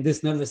system, and in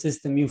this nervous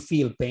system, you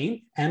feel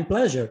pain and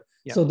pleasure.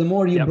 Yep. So the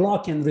more you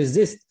block and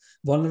resist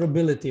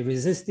vulnerability,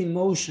 resist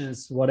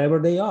emotions, whatever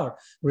they are,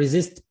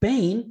 resist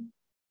pain,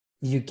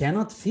 you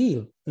cannot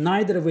feel,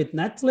 neither with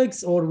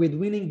Netflix or with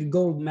winning a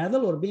gold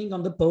medal or being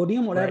on the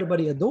podium or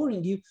everybody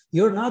adoring you.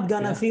 You're not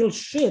gonna feel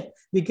shit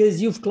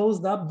because you've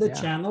closed up the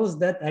channels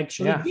that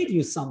actually give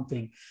you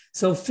something.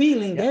 So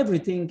feeling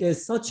everything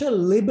is such a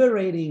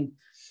liberating,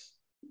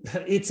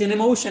 it's an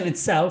emotion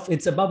itself.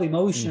 It's about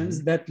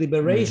emotions, that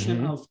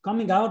liberation of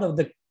coming out of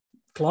the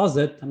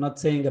closet. I'm not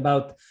saying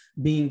about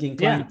being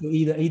inclined to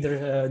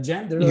either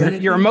gender.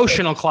 Your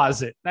emotional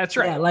closet. That's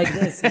right. Yeah, like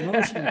this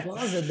emotional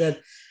closet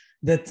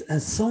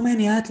that so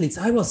many athletes,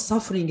 I was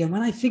suffering. And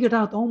when I figured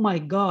out, oh my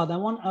God, I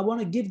want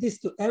to give this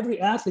to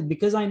every athlete,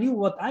 because I knew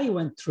what I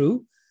went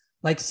through,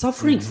 like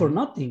suffering for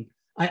nothing.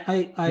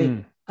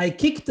 I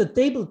kicked the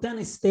table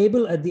tennis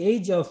table at the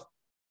age of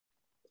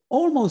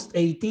almost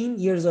 18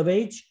 years of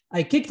age.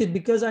 I kicked it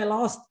because I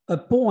lost a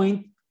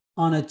point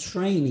on a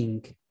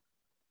training.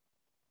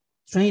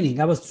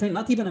 I was trained,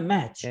 not even a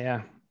match.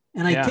 Yeah.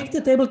 And I kicked the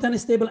table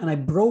tennis table and I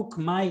broke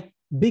my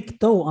big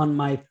toe on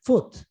my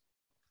foot.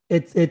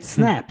 It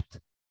snapped.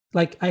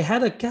 Like I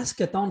had a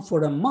casket on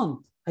for a month.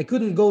 I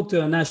couldn't go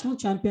to a national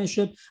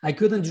championship. I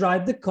couldn't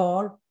drive the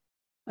car.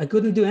 I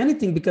couldn't do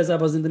anything because I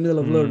was in the middle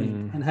of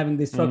learning and having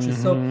these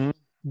structures. So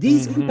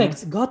these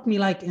impacts got me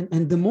like,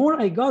 and the more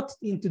I got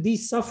into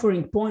these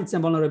suffering points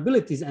and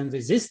vulnerabilities and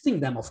resisting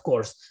them, of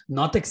course,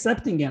 not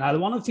accepting it. I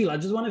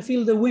just want to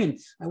feel the win.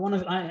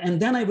 And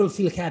then I will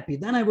feel happy.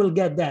 Then I will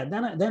get that.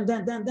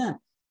 Then.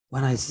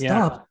 When I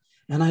stopped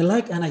and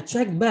I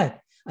checked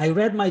back, I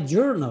read my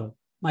journal,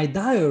 my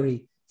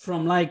diary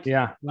from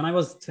when I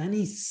was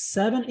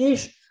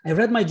 27-ish. I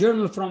read my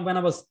journal from when I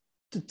was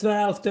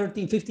 12,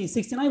 13, 15,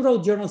 16. I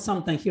wrote journals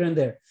sometime here and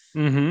there.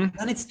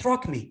 And it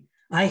struck me.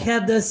 I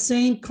had the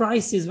same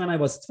crisis when I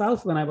was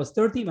 12, when I was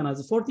 13, when I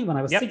was 14, when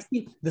I was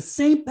 16, the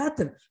same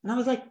pattern. And I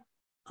was like,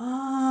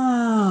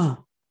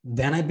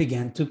 Then I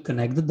began to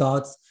connect the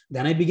dots.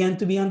 Then I began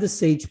to be on the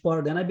sage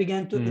part. Then I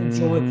began to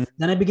enjoy.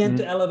 Then I began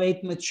to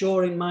elevate,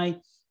 mature in my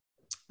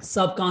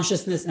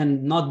subconsciousness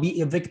and not be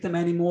a victim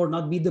anymore,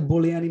 not be the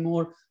bully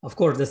anymore. Of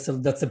course,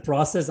 that's a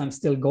process. I'm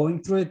still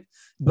going through it.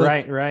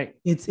 But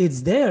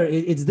it's there.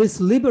 It's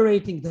this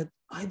liberating that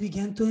I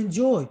began to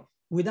enjoy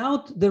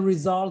without the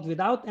result,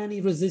 without any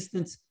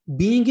resistance,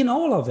 being in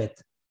all of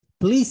it.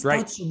 Please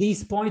touch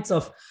these points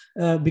of,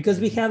 because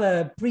we had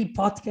a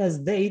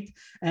pre-podcast date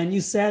and you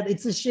said,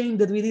 it's a shame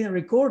that we didn't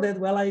record it.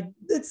 Well, I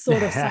did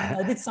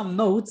I did some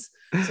notes.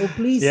 So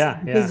please,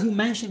 because you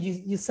mentioned,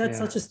 you said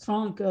such a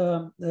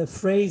strong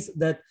phrase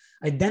that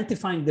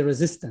identifying the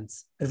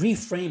resistance,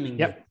 reframing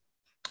it.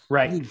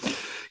 Right.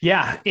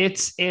 Yeah.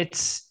 It's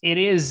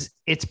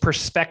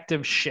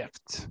perspective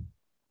shift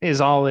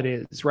is all it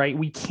is, right?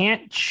 We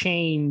can't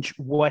change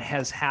what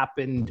has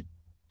happened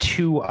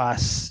to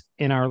us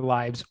in our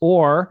lives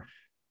or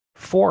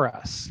for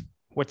us.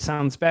 What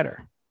sounds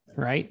better,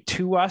 right?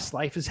 To us,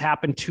 life has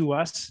happened to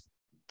us.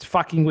 It's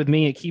fucking with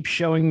me. It keeps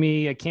showing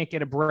me I can't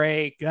get a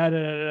break,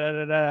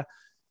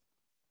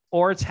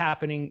 or it's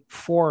happening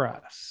for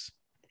us.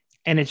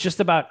 And it's just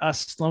about us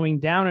slowing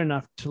down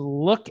enough to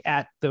look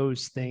at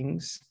those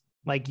things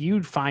like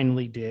you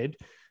finally did,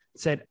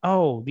 said,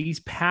 oh, these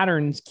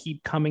patterns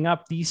keep coming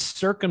up. These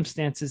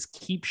circumstances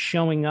keep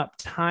showing up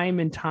time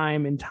and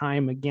time and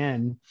time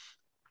again.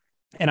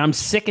 And I'm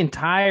sick and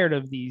tired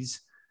of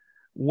these.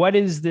 What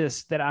is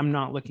this that I'm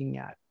not looking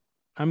at?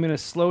 I'm going to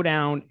slow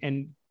down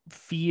and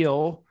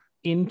feel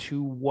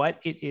into what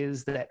it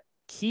is that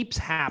keeps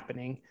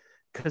happening,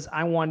 because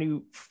I want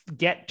to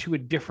get to a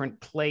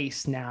different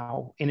place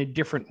now in a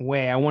different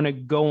way. I want to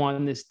go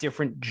on this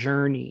different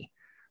journey,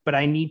 but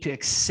I need to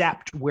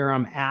accept where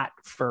I'm at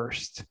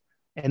first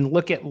and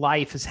look at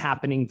life as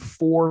happening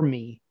for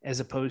me as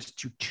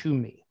opposed to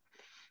me.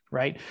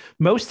 Right.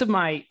 Most of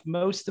my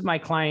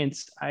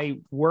clients I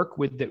work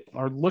with that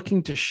are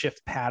looking to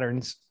shift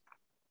patterns,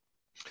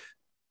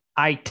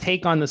 I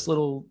take on this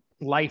little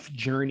life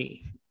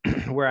journey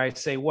where I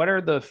say, what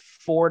are the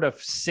 4 to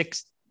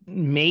 6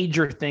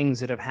 major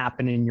things that have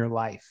happened in your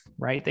life?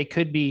 Right. They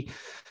could be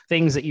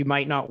things that you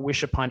might not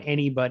wish upon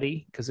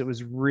anybody because it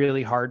was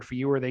really hard for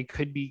you, or they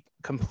could be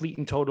complete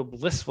and total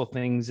blissful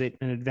things, an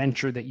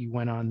adventure that you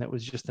went on that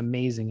was just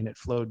amazing and it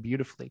flowed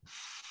beautifully.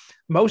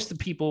 Most of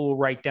the people will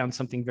write down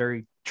something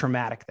very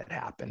traumatic that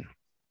happened.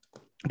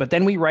 But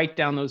then we write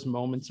down those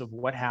moments of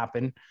what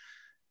happened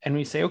and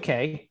we say,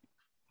 okay,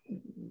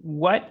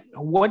 what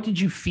did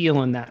you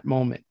feel in that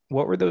moment?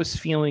 What were those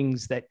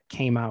feelings that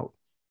came out,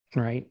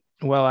 right?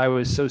 Well, I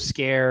was so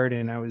scared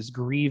and I was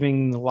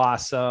grieving the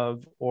loss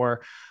of,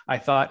 or I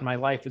thought my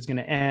life was going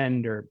to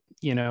end, or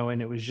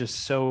and it was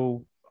just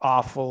so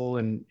awful.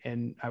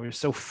 And I was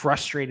so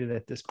frustrated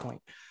at this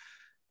point.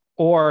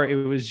 Or it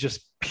was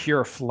just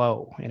pure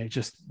flow and it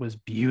just was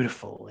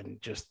beautiful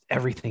and just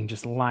everything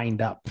just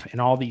lined up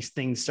and all these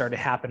things started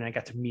happening. I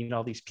got to meet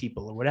all these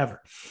people or whatever.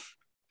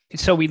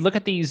 So we look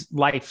at these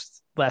life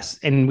lessons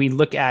and we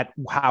look at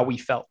how we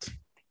felt.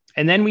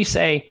 And then we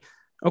say,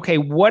 okay,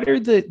 what are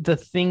the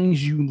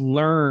things you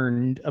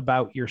learned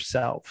about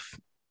yourself,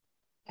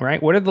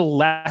 right? What are the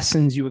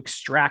lessons you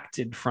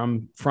extracted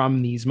from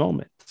these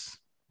moments?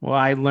 Well,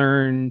 I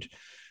learned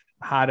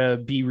how to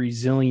be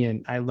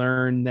resilient. I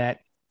learned that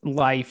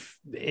life,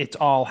 it's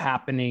all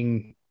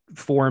happening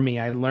for me.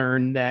 I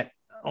learned that,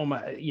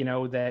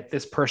 that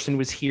this person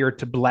was here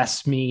to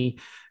bless me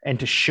and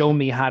to show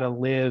me how to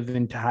live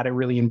and to how to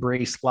really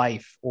embrace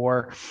life,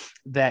 or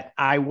that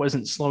I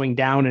wasn't slowing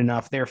down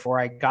enough.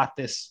 Therefore, I got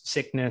this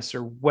sickness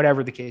or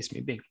whatever the case may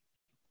be.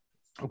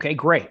 Okay,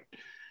 great.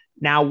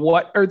 Now,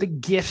 what are the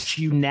gifts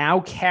you now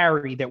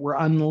carry that were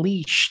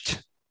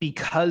unleashed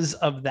because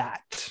of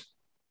that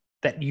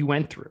you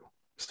went through?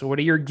 So what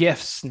are your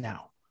gifts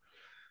now?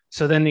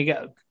 So then you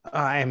go,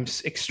 I am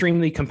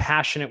extremely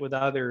compassionate with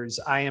others.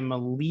 I am a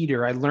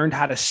leader. I learned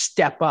how to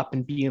step up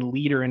and be a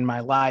leader in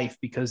my life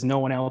because no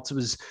one else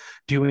was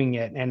doing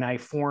it. And I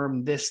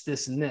formed this,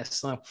 and this.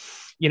 So,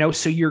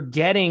 so you're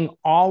getting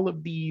all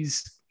of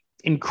these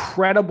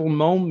incredible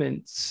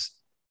moments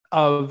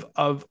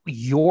of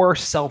your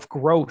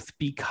self-growth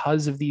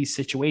because of these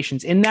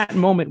situations. In that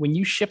moment, when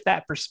you shift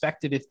that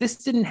perspective, if this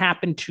didn't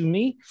happen to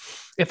me,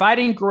 if I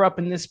didn't grow up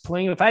in this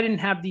place, if I didn't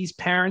have these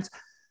parents,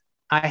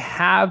 I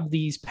have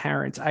these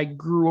parents. I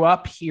grew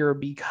up here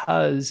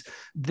because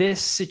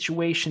this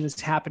situation has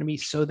happened to me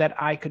so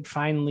that I could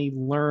finally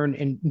learn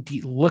and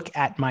look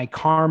at my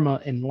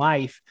karma in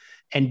life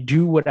and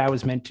do what I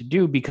was meant to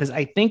do. Because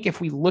I think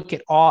if we look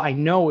at all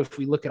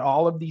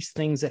of these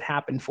things that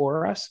happen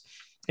for us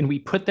and we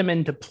put them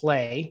into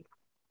play,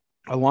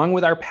 along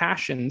with our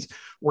passions,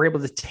 we're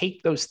able to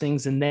take those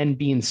things and then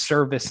be in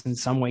service in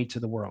some way to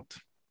the world.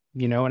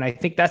 And I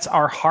think that's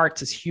our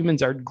hearts as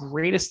humans. Our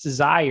greatest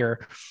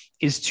desire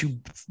is to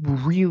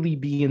really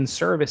be in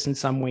service in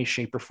some way,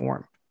 shape, or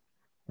form,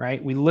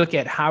 right? We look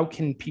at how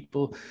can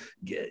people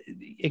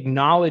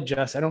acknowledge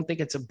us. I don't think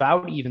it's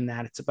about even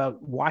that. It's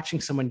about watching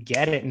someone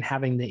get it and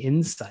having the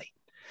insight.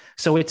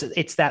 So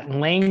it's that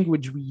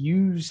language we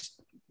use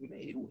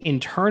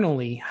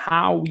internally,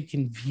 how we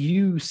can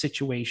view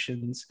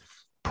situations,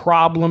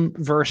 problem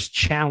versus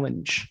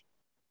challenge.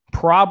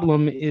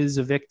 Problem is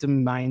a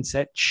victim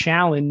mindset.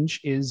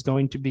 Challenge is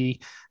going to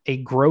be a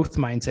growth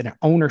mindset, an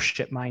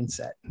ownership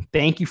mindset.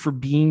 Thank you for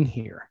being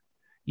here.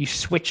 You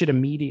switch it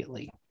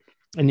immediately.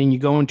 And then you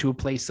go into a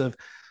place of,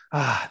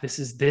 this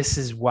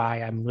is why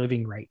I'm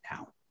living right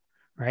now.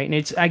 Right. And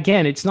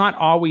it's not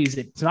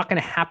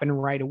going to happen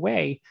right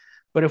away.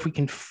 But if we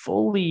can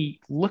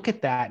fully look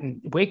at that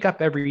and wake up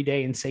every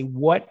day and say,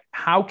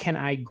 how can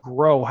I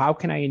grow? How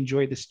can I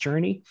enjoy this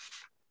journey?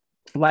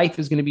 Life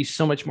is going to be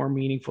so much more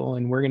meaningful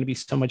and we're going to be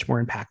so much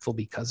more impactful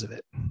because of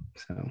it.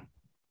 So,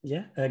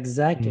 yeah,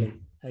 exactly.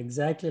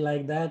 Exactly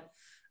like that.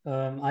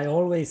 I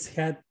always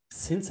had,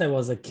 since I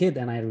was a kid,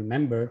 and I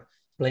remember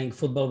playing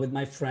football with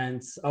my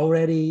friends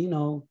already,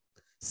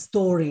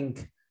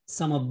 storing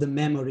some of the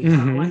memory.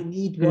 How I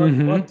need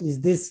what is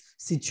this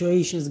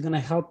situation is going to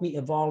help me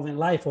evolve in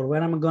life, or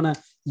where I'm going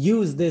to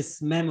use this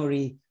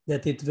memory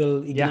that it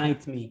will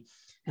ignite me.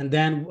 And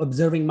then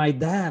observing my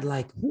dad,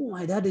 like,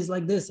 my dad is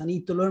like this. I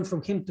need to learn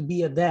from him to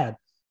be a dad.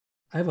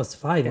 I was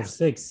 5 or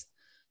 6.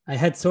 I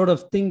had sort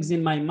of things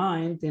in my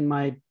mind, in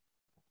my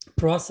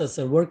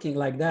processor working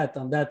like that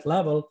on that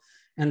level.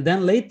 And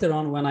then later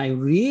on, when I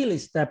really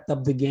stepped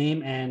up the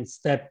game and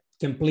stepped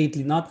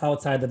completely not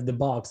outside of the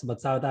box,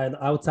 but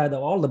outside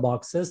of all the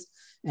boxes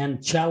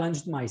and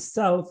challenged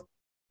myself,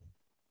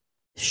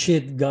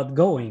 shit got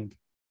going.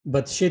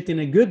 But shit in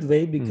a good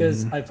way,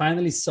 because I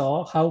finally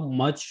saw how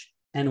much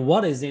and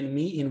what is in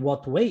me, in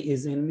what way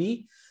is in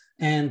me.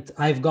 And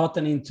I've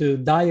gotten into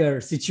dire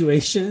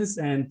situations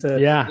and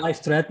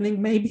life-threatening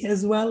maybe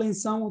as well in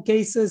some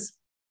cases,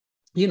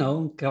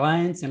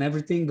 clients and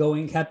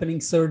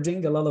everything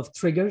surging, a lot of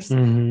triggers.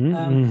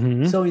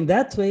 So in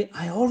that way,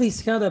 I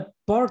always had a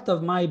part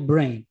of my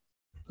brain,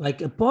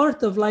 like a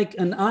part of like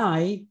an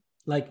eye,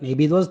 like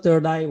maybe it was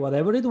third eye,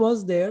 whatever it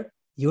was there.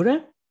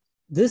 Jure,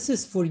 this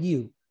is for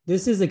you.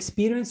 This is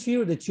experience for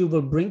you that you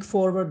will bring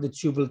forward,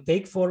 that you will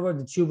take forward,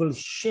 that you will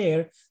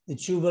share,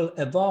 that you will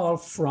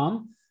evolve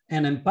from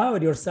and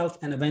empower yourself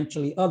and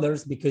eventually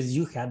others, because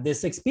you had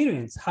this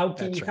experience. How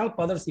can you help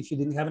others if you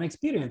didn't have an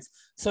experience?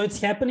 So it's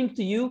happening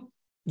to you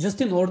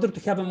just in order to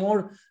have a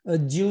more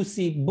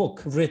juicy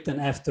book written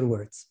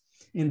afterwards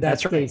in that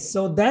case.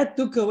 So that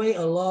took away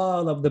a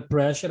lot of the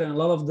pressure and a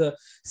lot of the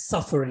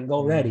suffering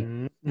already.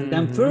 And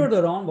then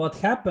further on, what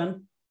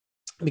happened,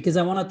 because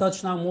I want to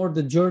touch now more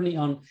the journey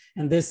on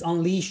and this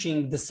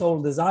unleashing the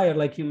soul desire,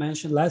 like you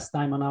mentioned last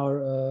time on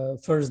our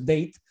first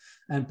date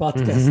and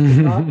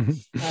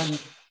podcast.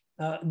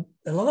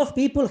 A lot of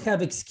people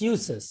have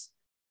excuses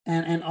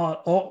and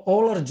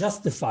all are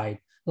justified.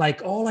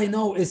 Like, all I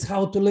know is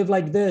how to live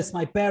like this.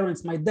 My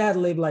parents, my dad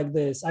lived like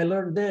this. I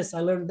learned this, I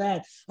learned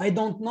that. I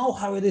don't know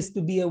how it is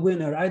to be a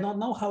winner. I don't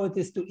know how it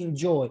is to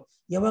enjoy.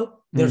 Yeah,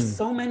 well, there's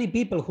so many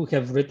people who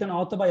have written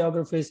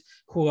autobiographies,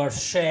 who are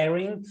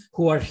sharing,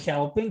 who are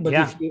helping. But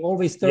if you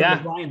always turn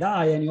a blind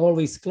eye and you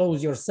always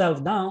close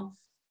yourself down,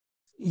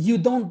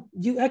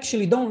 you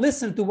actually don't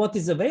listen to what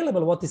is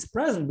available, what is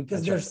present,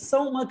 because there's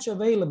so much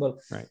available.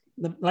 Right.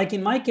 Like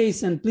in my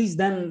case, and please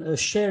then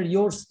share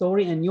your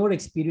story and your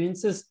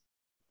experiences,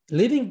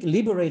 living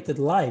liberated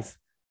life,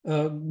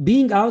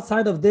 being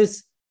outside of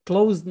this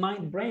closed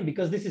mind brain,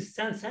 because this is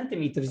 10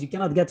 centimeters. You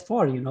cannot get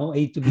far,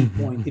 A to B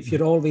point, if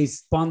you're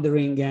always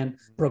pondering and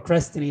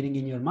procrastinating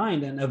in your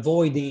mind and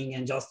avoiding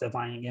and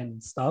justifying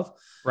and stuff.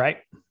 Right.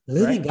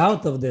 Living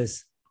out of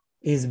this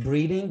is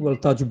breathing. We'll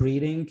touch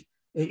breathing.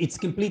 It's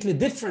completely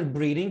different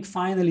breathing.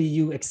 Finally,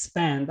 you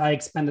expand. I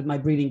expanded my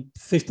breathing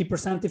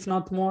 50%, if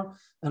not more.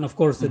 And of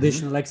course,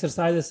 additional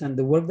exercises and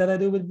the work that I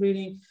do with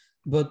breathing.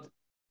 But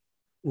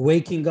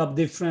waking up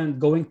different,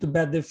 going to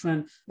bed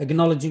different,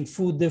 acknowledging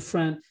food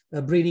different,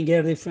 breathing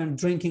air different,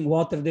 drinking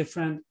water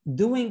different,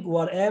 doing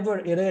whatever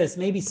it is,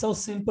 maybe so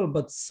simple,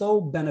 but so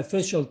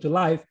beneficial to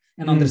life,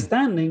 and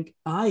understanding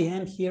I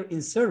am here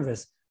in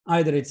service.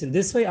 Either it's in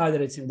this way,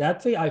 either it's in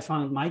that way. I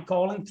found my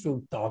calling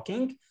through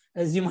talking,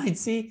 as you might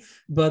see,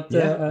 but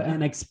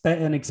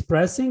and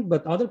expressing,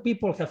 but other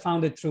people have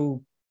found it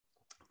through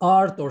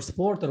art or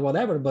sport or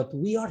whatever. But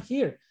we are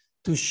here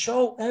to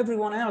show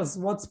everyone else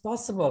what's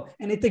possible,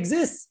 and it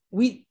exists.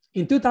 We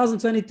in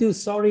 2022,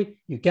 sorry,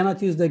 you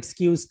cannot use the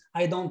excuse,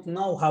 I don't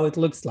know how it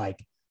looks like.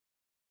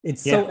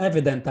 It's so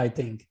evident, I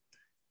think,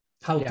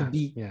 how to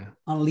be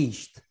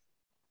unleashed.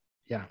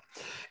 Yeah,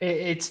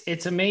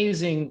 it's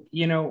amazing.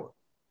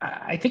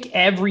 I think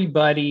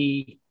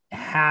everybody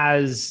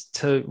has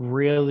to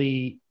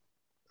really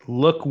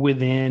look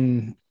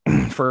within,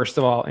 first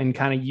of all, and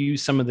kind of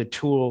use some of the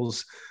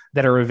tools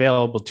that are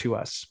available to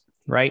us,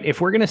 right? If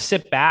we're going to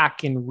sit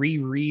back and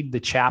reread the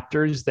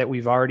chapters that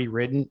we've already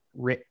read,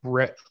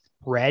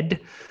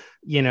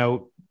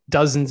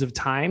 dozens of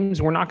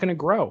times, we're not going to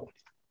grow.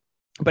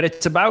 But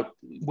it's about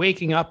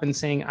waking up and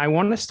saying, I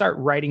want to start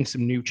writing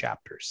some new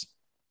chapters.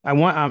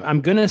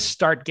 I'm going to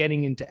start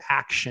getting into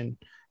action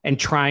and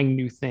trying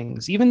new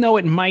things, even though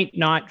it might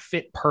not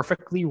fit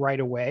perfectly right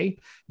away.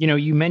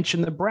 You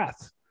mentioned the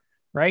breath,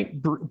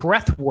 right?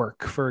 Breath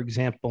work, for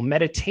example,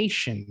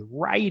 meditation,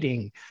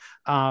 writing,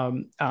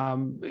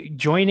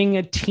 joining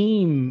a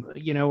team,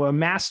 a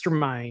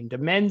mastermind, a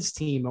men's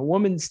team, a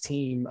women's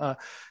team,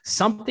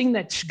 something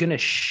that's going to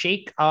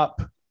shake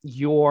up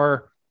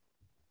your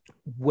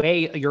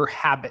way, your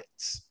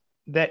habits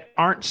that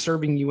aren't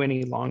serving you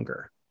any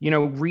longer.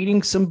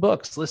 Reading some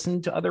books,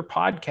 listening to other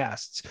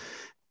podcasts.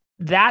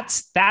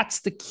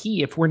 That's the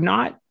key. If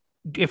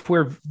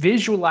we're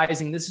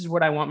visualizing, this is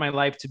what I want my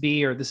life to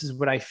be, or this is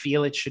what I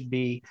feel it should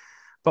be,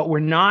 but we're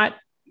not,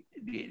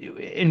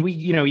 and we,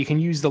 you can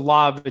use the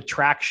law of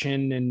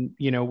attraction, and,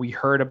 we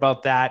heard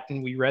about that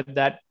and we read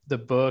the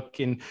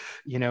book, and,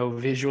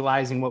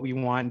 visualizing what we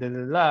want,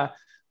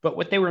 but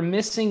what they were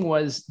missing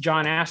was,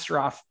 John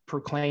Assaraf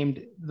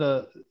proclaimed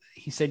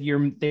he said,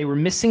 they were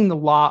missing the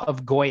law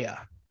of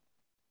Goya.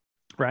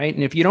 Right.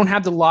 And if you don't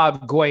have the law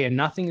of Goya,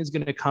 nothing is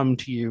going to come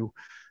to you.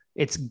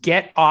 It's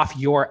get off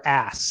your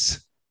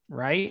ass.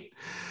 Right.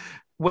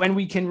 When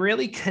we can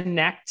really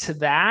connect to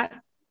that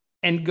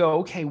and go,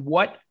 okay,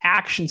 what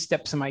action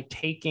steps am I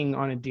taking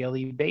on a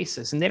daily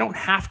basis? And they don't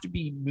have to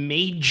be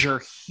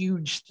major,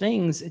 huge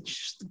things.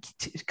 It's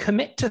just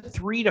commit to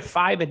 3 to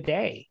 5 a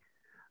day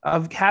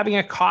of having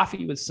a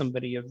coffee with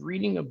somebody, of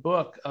reading a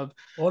book, of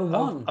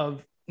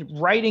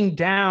writing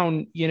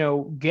down,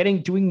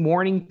 doing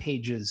morning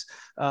pages,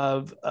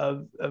 of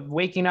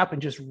waking up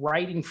and just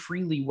writing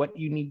freely what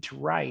you need to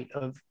write,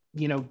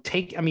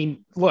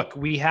 look,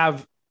 we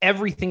have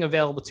everything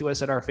available to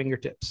us at our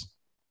fingertips,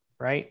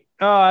 right?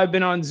 Oh, I've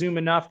been on Zoom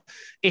enough.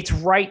 It's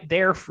right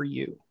there for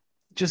you.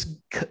 Just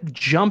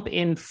jump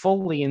in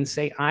fully and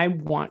say, I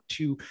want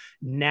to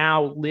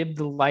now live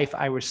the life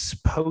I was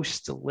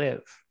supposed to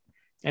live.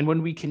 And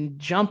when we can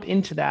jump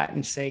into that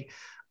and say,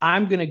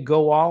 I'm going to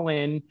go all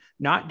in,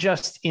 not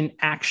just in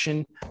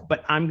action,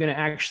 but I'm going to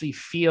actually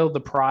feel the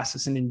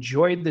process and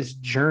enjoy this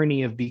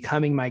journey of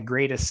becoming my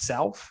greatest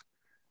self.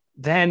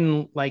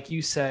 Then, like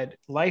you said,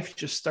 life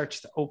just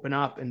starts to open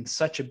up in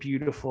such a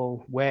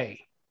beautiful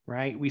way,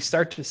 right? We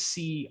start to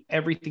see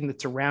everything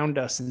that's around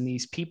us. And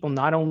these people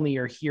not only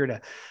are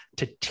here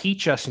to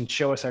teach us and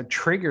show us our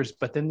triggers,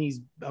 but then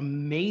these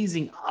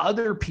amazing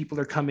other people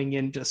are coming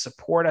in to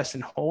support us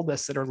and hold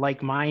us that are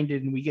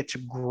like-minded, and we get to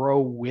grow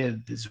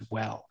with as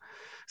well.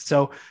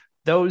 So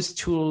those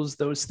tools,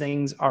 those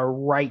things are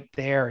right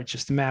there. It's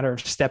just a matter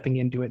of stepping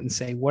into it and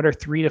say, what are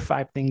 3 to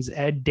 5 things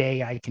a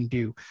day I can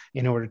do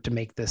in order to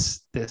make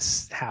this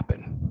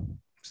happen?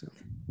 So.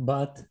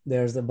 But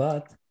there's a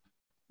but.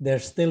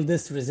 There's still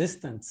this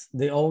resistance,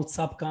 the old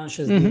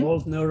subconscious, the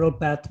old neural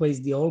pathways,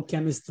 the old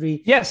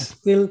chemistry,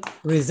 still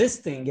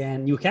resisting.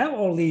 And you have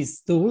all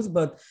these tools,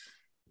 but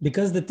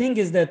because the thing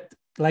is that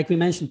like we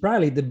mentioned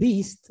priorly, the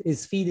beast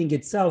is feeding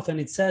itself, and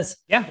it says,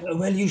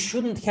 well, you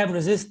shouldn't have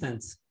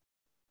resistance.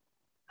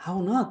 How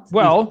not?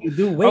 Well, if you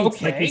do weights,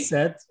 okay. like you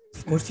said,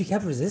 of course you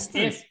have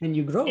resistance and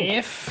you grow.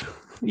 Well,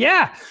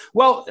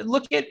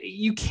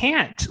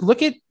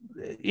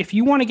 if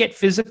you want to get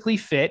physically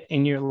fit,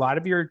 and a lot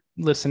of your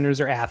listeners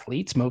are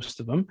athletes, most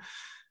of them,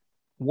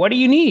 what do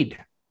you need?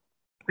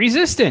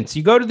 Resistance.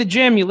 You go to the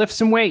gym, you lift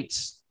some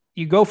weights,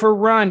 you go for a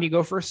run, you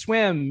go for a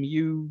swim,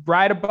 you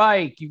ride a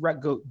bike, you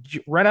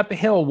run up a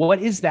hill.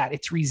 What is that?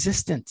 It's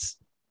resistance.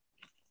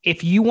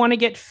 If you want to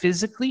get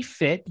physically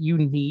fit, you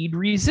need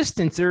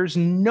resistance. There's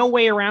no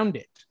way around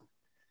it.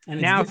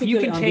 And now, if you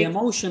can the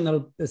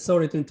emotional,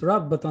 sorry to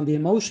interrupt, but on the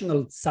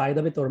emotional side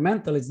of it, or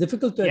mental, it's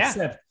difficult to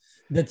accept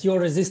that your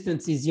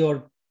resistance is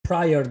your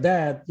prior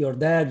dad,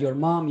 your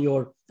mom,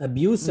 your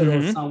abuser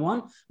or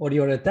someone, or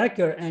your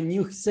attacker. And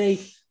you say,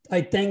 I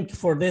thank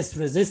for this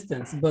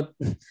resistance, but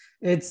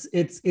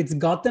it's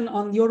gotten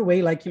on your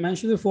way. Like you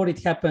mentioned before,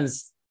 it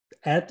happens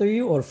after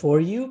you or for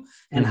you,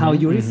 and how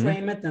you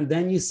reframe it. And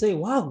then you say,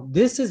 wow,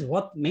 this is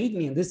what made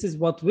me, and this is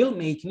what will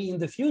make me in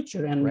the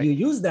future. And you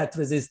use that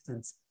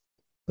resistance.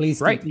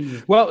 Please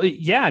continue. Well,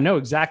 no,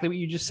 exactly what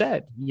you just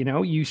said.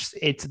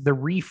 It's the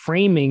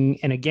reframing.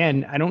 And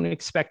again, I don't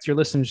expect your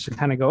listeners to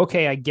kind of go,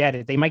 okay, I get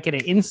it. They might get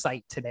an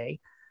insight today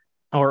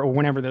or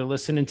whenever they're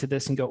listening to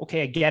this and go,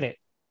 okay, I get it.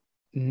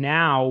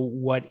 Now,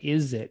 what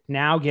is it?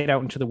 Now get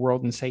out into the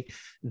world and say,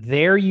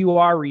 there you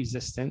are,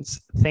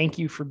 resistance. Thank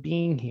you for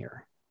being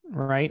here.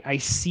 Right? I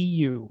see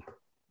you.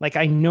 Like,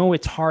 I know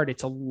it's hard.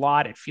 It's a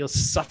lot. It feels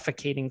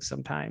suffocating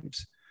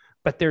sometimes,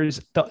 but there's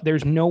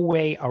no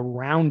way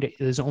around it.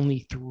 There's only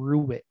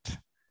through it.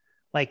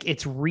 Like,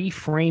 it's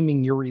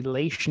reframing your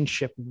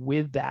relationship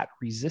with that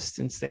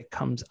resistance that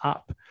comes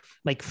up,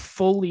 like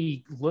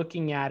fully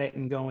looking at it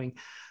and going,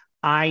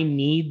 I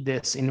need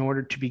this in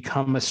order to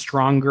become a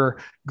stronger,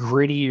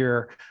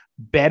 grittier,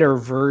 better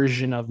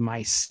version of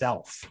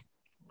myself.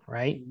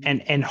 Right.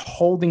 And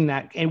holding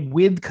that, and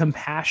with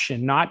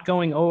compassion, not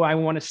going, oh, I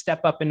want to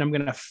step up and I'm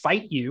going to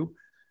fight you.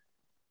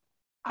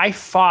 I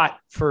fought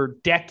for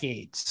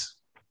decades.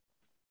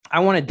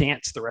 I want to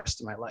dance the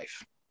rest of my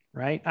life.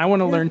 Right. I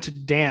want to learn to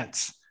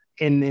dance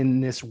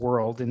in this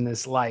world, in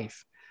this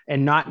life,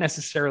 and not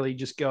necessarily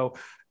just go,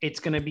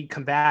 it's going to be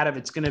combative.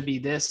 It's going to be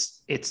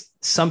this. It's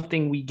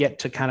something we get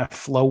to kind of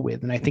flow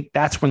with. And I think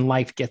that's when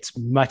life gets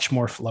much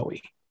more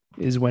flowy,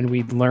 is when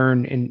we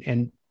learn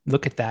and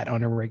look at that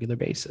on a regular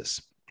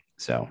basis.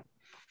 So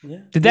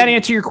did that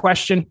answer your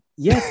question?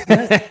 Yes.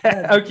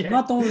 Okay.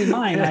 Not only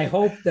mine. I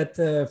hope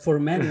that for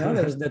many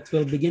others that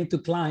will begin to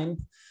climb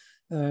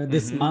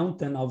this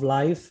mountain of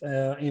life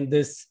in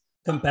this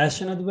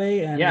compassionate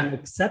way, and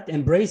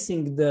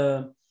embracing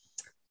the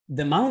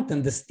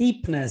mountain, the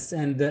steepness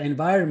and the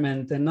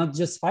environment, and not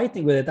just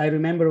fighting with it. I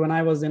remember when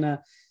I was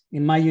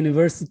in my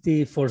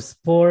university for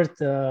sport,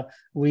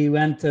 we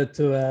went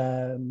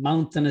to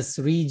mountainous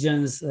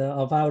regions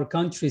of our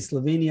country,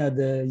 Slovenia,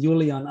 the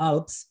Julian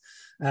Alps.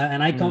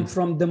 And I come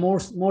from the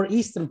more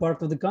eastern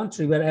part of the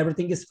country where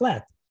everything is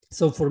flat.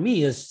 So for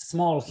me, a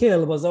small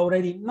hill was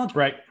already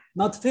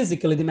not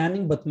physically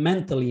demanding, but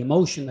mentally,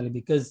 emotionally,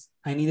 because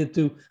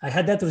I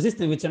had that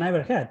resistance, which I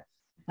never had.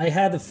 I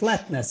had a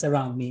flatness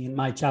around me in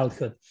my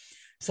childhood.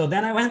 So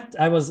then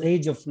I was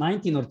age of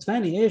 19 or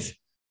 20-ish,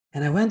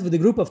 and I went with a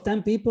group of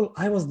 10 people.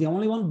 I was the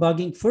only one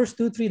bugging. First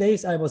 2-3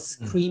 days, I was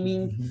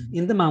screaming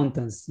in the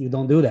mountains. You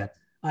don't do that.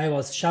 I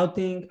was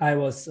shouting. I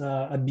was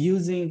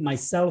abusing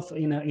myself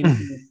in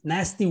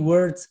nasty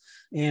words,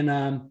 in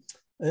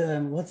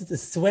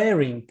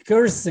swearing,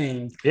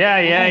 cursing.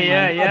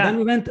 Then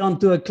we went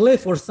onto a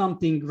cliff or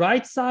something.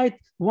 Right side,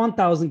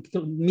 1,000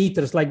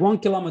 meters, like 1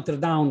 kilometer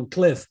down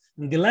cliff.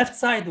 And the left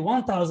side,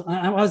 1,000.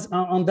 I was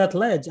on that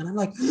ledge, and I'm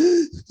like,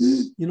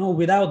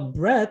 without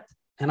breath.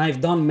 And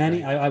I've done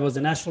many. I was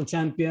a national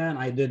champion.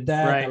 I did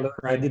that.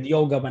 I did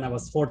yoga when I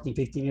was 14,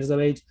 15 years of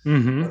age.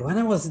 But when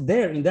I was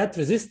there in that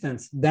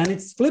resistance, then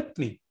it's flipped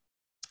me.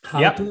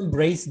 How to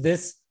embrace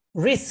this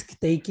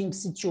risk-taking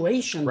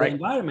situation, the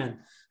environment.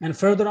 And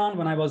further on,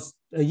 when I was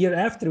a year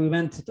after, we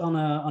went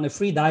on a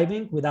free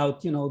diving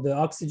without, the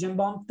oxygen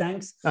bomb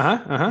tanks.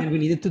 And we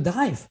needed to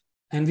dive.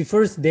 And the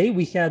first day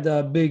we had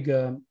a big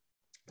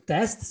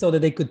test so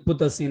that they could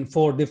put us in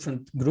 4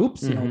 different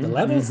groups, the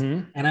levels.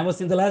 And I was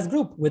in the last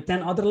group with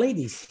 10 other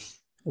ladies,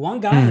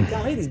 one guy and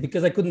 10 ladies,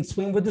 because I couldn't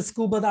swim with the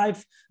scuba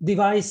dive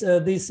device,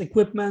 this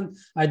equipment.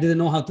 I didn't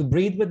know how to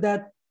breathe with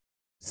that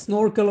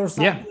snorkel or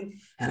something.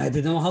 And I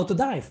didn't know how to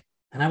dive.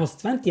 And I was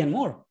 20 and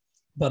more.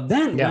 But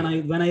then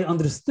when I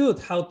understood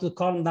how to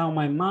calm down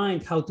my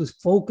mind, how to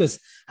focus,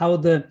 how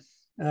the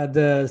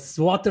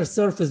water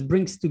surface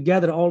brings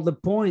together all the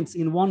points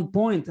in one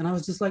point. And I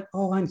was just like,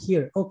 oh, I'm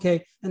here.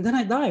 Okay. And then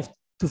I dived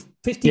to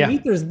 50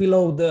 meters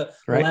below the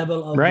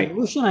level of the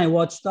ocean. I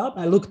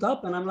looked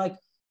up and I'm like,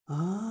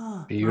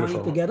 beautiful. I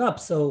need to get up.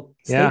 So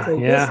stay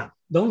focused.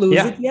 Don't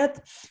lose it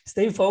yet.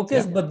 Stay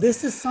focused. But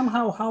this is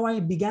somehow how I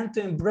began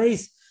to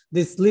embrace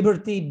this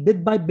liberty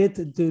bit by bit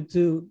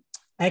to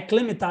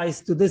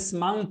acclimatize to this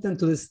mountain,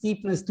 to the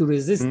steepness, to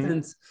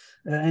resistance,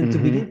 and to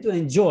begin to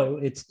enjoy.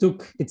 It's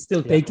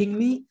still taking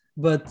me,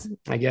 but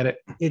I get it.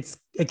 It's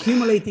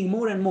accumulating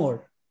more and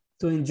more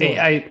to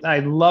enjoy. I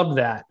love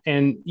that.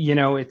 And, you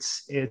know,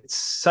 it's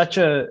such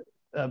a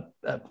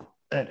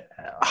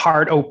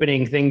heart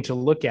opening thing to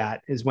look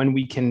at, is when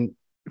we can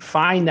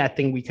find that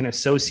thing we can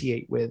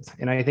associate with.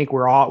 And I think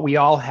we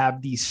all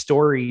have these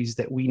stories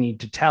that we need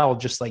to tell,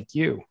 just like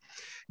you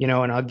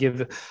know. And I'll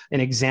give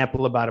an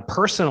example about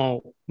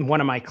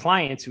one of my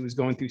clients who was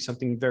going through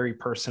something very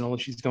personal.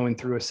 She's going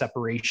through a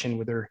separation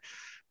with her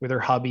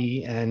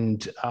hubby,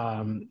 and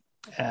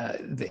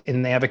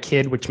they have a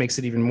kid, which makes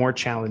it even more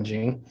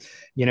challenging,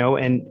 you know.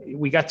 And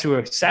we got to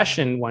a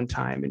session one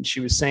time, and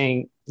she was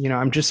saying, you know,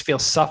 I just feel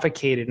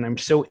suffocated, and I'm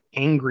so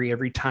angry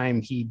every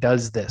time he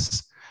does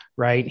this,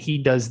 right? He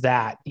does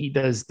that, he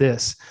does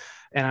this.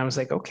 And I was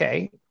like,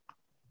 okay,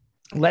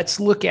 let's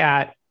look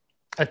at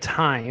a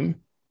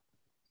time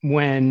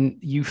when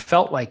you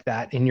felt like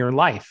that in your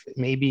life,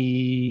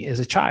 maybe as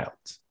a child.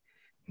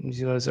 And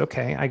she goes,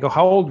 okay. I go,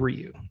 how old were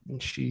you?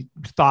 And she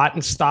thought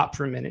and stopped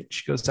for a minute.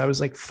 She goes, I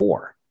was like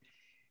 4.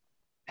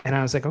 And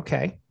I was like,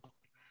 okay.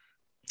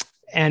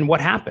 And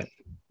what happened?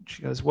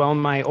 She goes, well,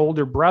 my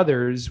older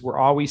brothers were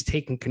always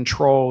taking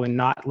control and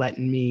not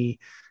letting me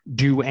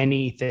do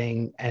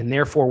anything. And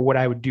therefore, what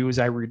I would do is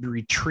I would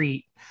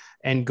retreat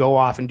and go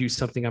off and do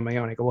something on my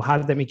own. I go, well, how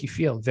did that make you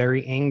feel?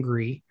 Very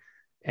angry.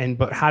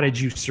 But how did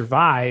you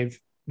survive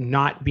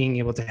not being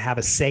able to have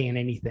a say in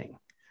anything?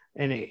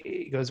 And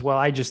it goes, well,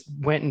 I just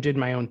went and did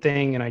my own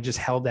thing, and I just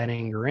held that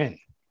anger in.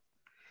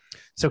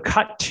 So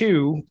cut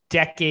to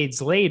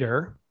decades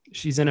later,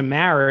 she's in a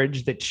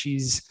marriage that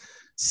she's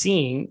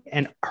seeing,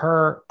 and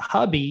her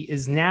hubby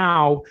is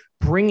now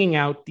bringing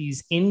out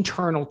these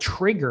internal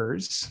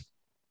triggers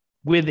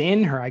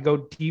within her. I go,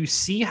 do you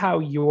see how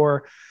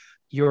your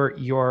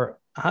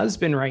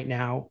husband right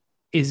now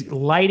is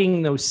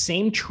lighting those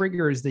same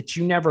triggers that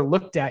you never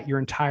looked at your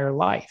entire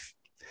life?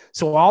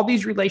 So all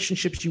these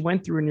relationships you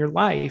went through in your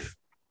life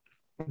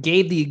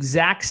gave the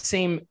exact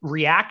same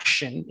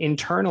reaction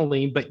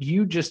internally, but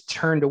you just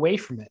turned away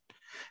from it.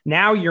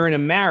 Now you're in a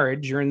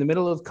marriage, you're in the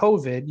middle of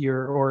COVID,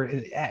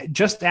 or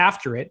just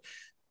after it,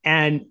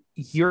 and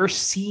you're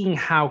seeing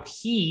how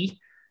he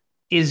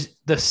is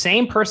the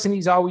same person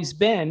he's always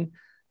been,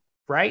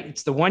 right?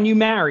 It's the one you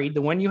married,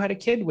 the one you had a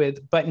kid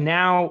with, but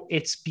now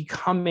it's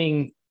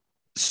becoming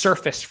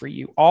surface for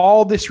you.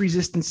 All this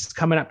resistance is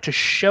coming up to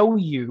show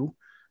you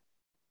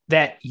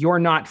that you're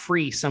not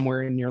free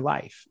somewhere in your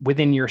life,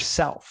 within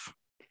yourself.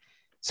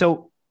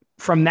 So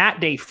from that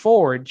day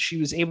forward, she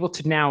was able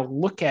to now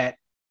look at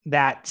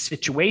that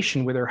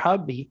situation with her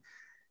hubby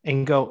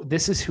and go,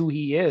 this is who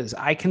he is.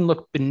 I can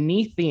look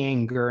beneath the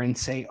anger and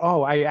say,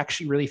 oh, I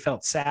actually really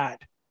felt sad.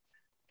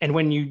 And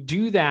when you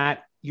do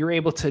that, you're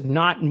able to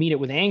not meet it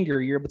with anger.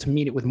 You're able to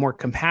meet it with more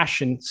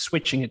compassion,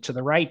 switching it to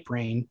the right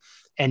brain.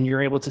 And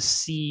you're able to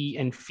see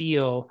and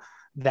feel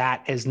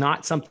that as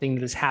not something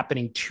that is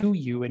happening to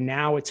you, and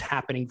now it's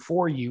happening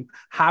for you.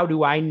 How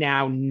do I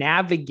now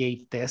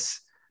navigate this?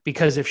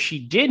 Because if she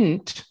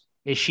didn't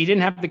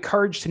have the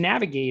courage to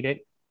navigate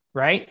it,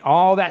 right?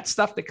 All that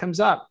stuff that comes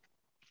up,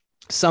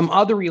 some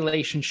other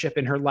relationship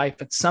in her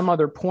life at some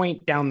other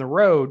point down the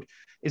road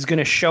is going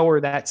to show her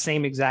that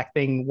same exact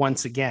thing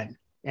once again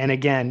and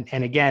again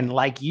and again,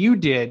 like you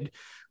did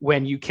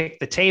when you kicked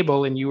the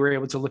table and you were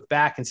able to look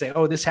back and say,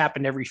 oh, this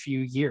happened every few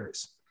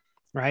years,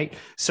 right?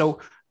 So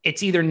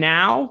it's either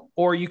now,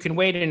 or you can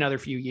wait another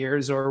few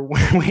years, or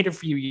wait a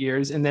few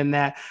years, and then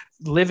that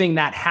living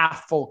that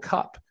half full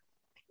cup,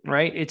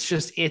 right? It's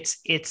just,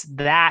 it's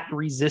that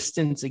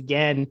resistance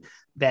again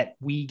that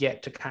we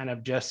get to kind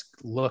of just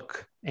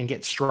look and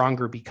get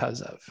stronger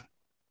because of.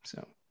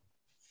 So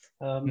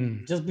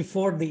just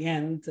before the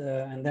end,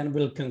 and then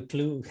we'll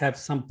have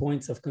some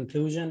points of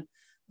conclusion.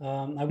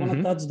 I want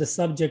to touch the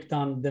subject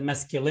on the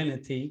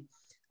masculinity,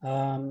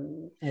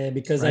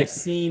 because I've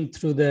seen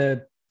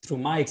through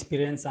my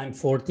experience, I'm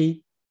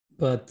 40,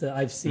 but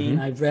I've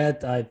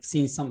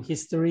seen some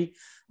history.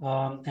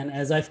 And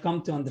as I've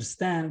come to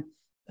understand,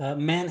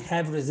 men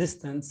have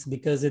resistance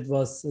because it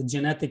was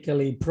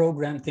genetically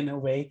programmed in a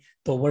way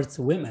towards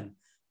women.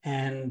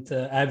 And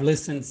I've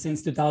listened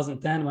since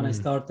 2010 when I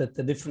started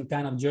a different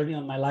kind of journey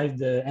on my life,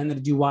 the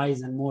energy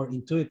wise and more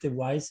intuitive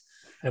wise.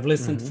 I've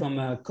listened from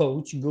a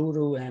coach,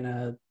 guru,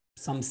 and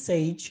some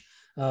sage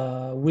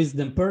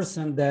wisdom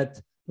person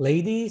that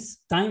ladies,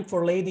 time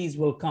for ladies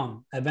will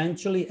come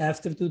eventually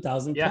after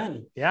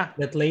 2020.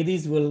 That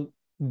ladies will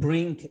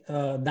bring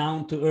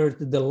down to earth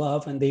the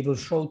love, and they will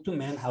show to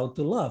men how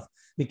to love,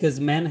 because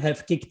men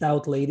have kicked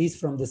out ladies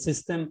from the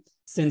system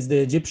since the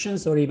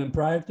Egyptians, or even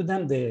prior to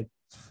them, the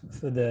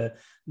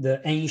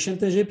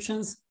ancient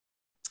Egyptians,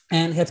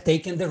 and have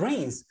taken the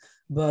reins.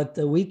 But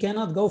we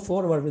cannot go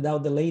forward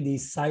without the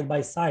ladies side by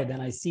side. And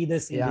I see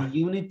this in the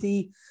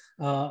unity,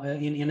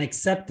 in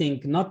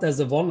accepting, not as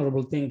a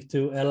vulnerable thing,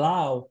 to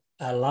allow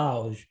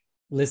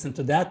listen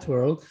to that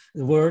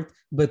word,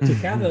 but to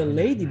have a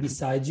lady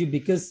beside you,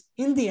 because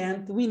in the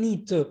end, we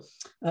need to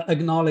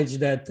acknowledge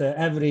that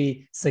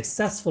every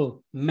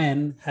successful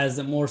man has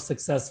a more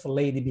successful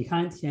lady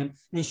behind him,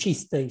 and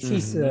she's pointing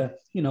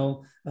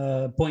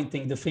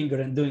the finger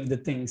and doing the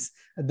things.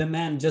 The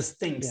man just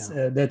thinks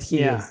that he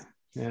is.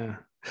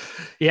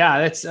 Yeah,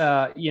 that's,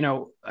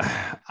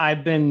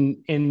 I've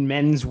been in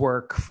men's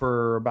work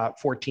for about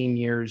 14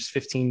 years,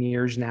 15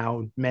 years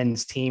now,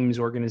 men's teams,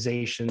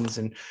 organizations,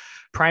 and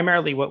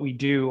primarily what we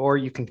do, or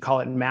you can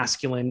call it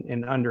masculine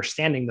and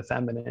understanding the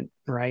feminine,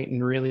 right?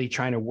 And really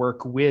trying to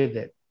work with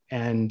it.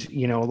 And,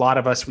 a lot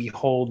of us, we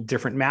hold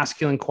different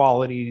masculine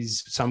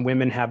qualities. Some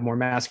women have more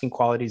masculine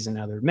qualities than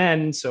other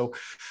men. So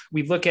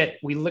we look at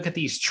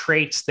these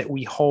traits that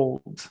we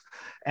hold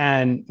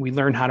and we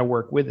learn how to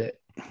work with it.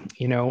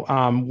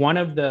 One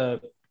of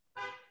the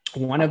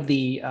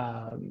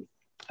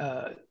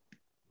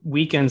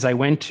weekends I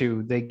went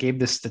to, they gave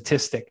this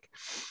statistic,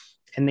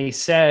 and they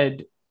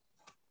said,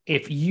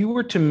 if you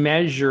were to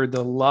measure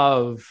the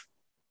love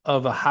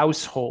of a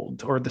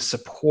household or the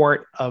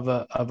support of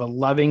a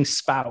loving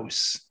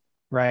spouse,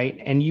 right,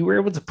 and you were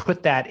able to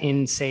put that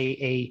in, say,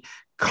 a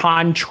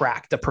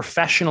contract, a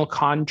professional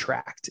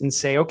contract, and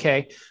say,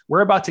 okay,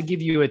 we're about to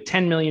give you a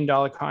 $10 million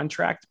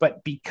contract,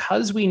 but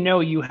because we know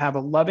you have a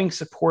loving,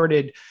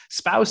 supported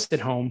spouse at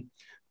home,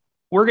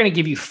 we're going to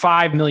give you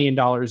 $5 million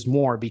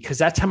more, because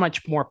that's how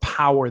much more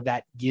power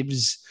that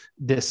gives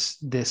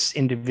this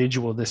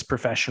individual, this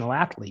professional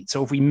athlete.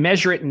 So if we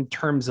measure it in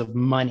terms of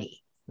money,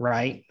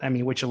 right, I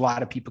mean, which a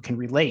lot of people can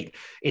relate,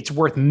 it's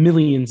worth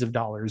millions of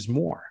dollars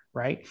more,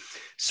 right?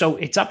 So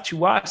it's up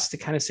to us to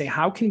kind of say,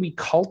 how can we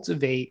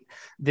cultivate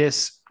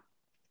this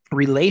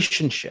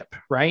relationship,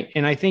 right?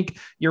 And I think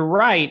you're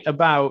right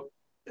about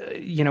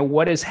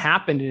what has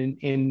happened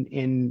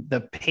in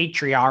the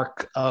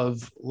patriarch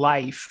of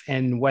life,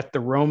 and what the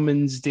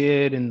Romans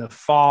did, and the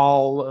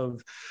fall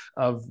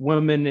of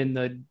women, and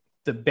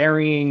the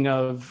burying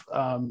of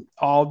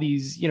all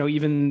these,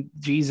 even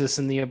Jesus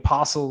and the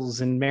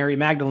apostles and Mary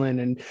Magdalene,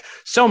 and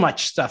so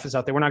much stuff is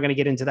out there. We're not going to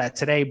get into that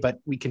today, but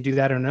we can do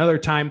that another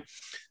time.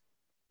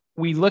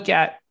 We look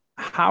at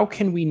how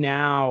can we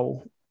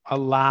now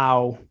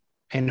allow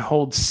and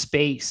hold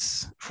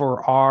space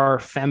for our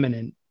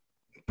feminine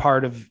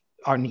part of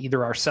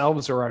either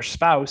ourselves or our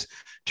spouse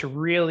to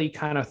really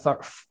kind of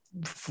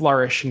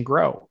flourish and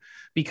grow.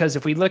 Because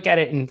if we look at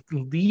it in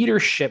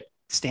leadership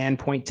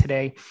standpoint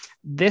today,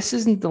 this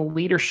isn't the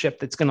leadership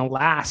that's going to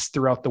last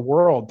throughout the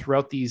world,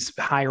 throughout these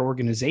higher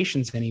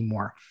organizations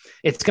anymore.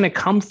 It's going to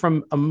come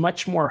from a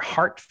much more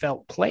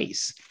heartfelt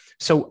place.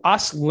 So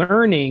us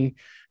learning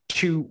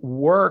to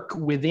work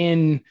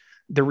within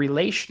the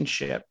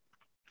relationship,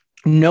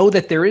 know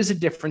that there is a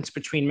difference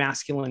between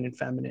masculine and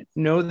feminine,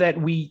 know that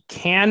we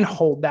can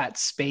hold that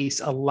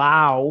space,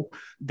 allow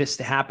this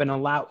to happen,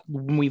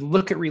 when we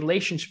look at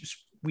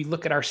relationships, we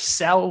look at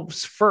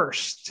ourselves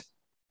first,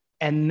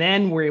 and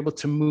then we're able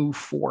to move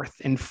forth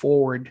and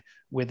forward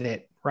with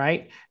it,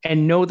 right?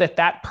 And know that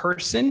that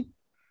person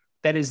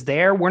that is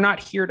there, we're not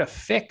here to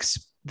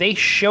fix. They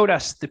showed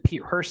us the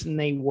person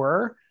they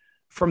were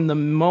from the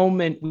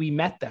moment we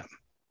met them.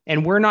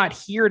 And we're not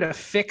here to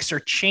fix or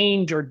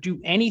change or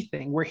do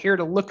anything. We're here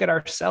to look at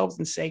ourselves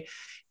and say,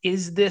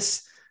 is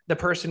this the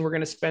person we're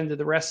going to spend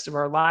the rest of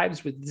our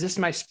lives with? Is this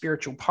my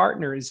spiritual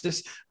partner? Is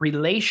this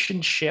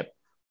relationship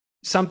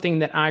something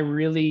that I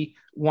really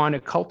want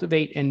to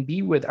cultivate and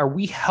be with? Are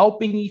we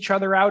helping each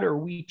other out, or are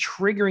we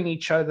triggering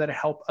each other to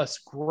help us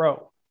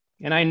grow?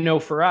 And I know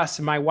for us,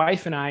 my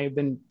wife and I have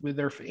been with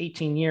her for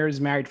 18 years,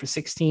 married for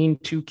 16,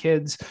 2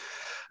 kids.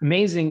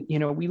 Amazing.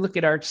 We look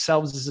at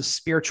ourselves as a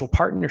spiritual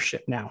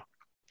partnership now.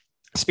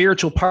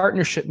 Spiritual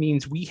partnership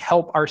means we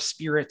help our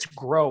spirits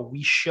grow.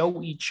 We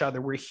show each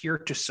other. We're here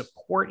to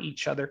support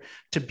each other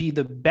to be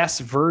the best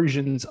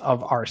versions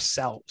of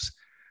ourselves,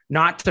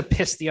 not to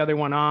piss the other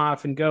one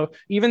off and go,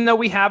 even though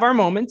we have our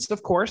moments,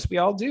 of course, we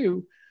all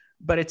do,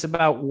 but it's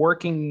about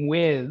working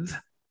with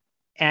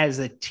as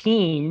a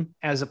team,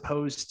 as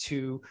opposed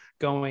to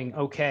going,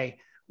 okay,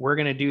 we're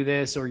going to do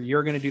this, or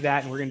you're going to do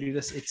that, and we're going to do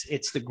this.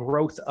 It's the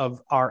growth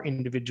of our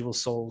individual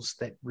souls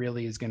that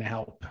really is going to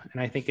help.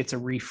 And I think it's a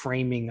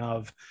reframing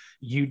of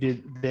you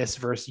did this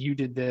versus you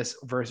did this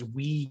versus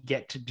we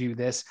get to do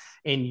this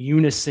in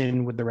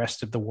unison with the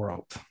rest of the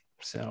world.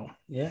 So,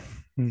 yeah.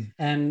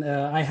 And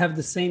I have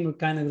the same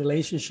kind of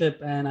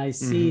relationship, and I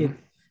see it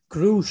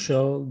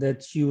crucial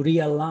that you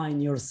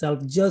realign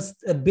yourself just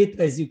a bit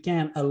as you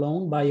can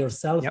alone by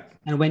yourself. Yep.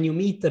 And when you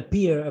meet a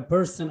peer, a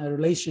person, a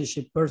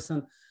relationship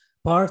person,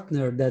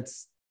 partner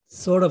that's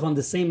sort of on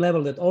the same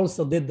level that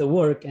also did the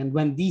work, and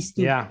when these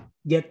two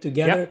get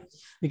together,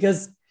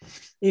 because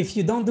if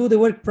you don't do the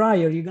work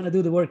prior, you're going to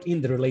do the work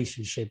in the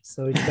relationship.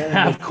 So it's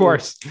better of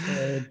course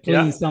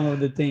clean some of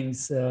the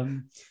things.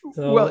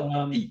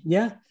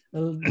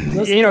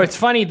 It's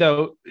funny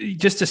though,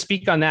 just to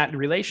speak on that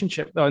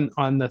relationship,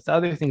 on the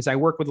other things, I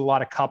work with a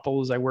lot of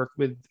couples. I've worked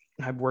with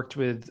a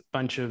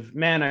bunch of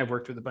men. I've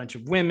worked with a bunch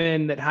of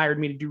women that hired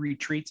me to do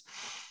retreats.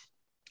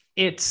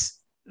 It's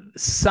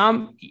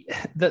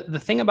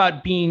the thing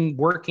about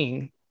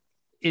working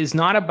is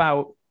not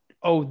about,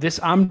 oh,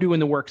 I'm doing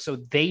the work, so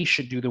they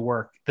should do the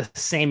work the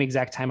same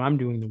exact time I'm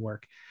doing the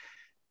work.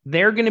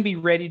 They're going to be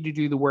ready to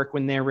do the work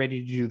when they're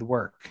ready to do the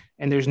work.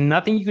 And there's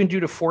nothing you can do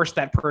to force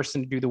that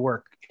person to do the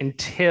work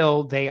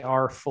until they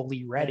are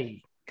fully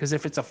ready. Because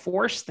if it's a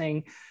forced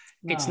thing,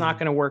 it's not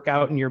going to work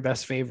out in your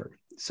best favor.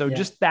 So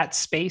just that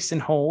space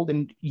and hold,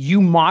 and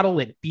you model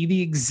it, be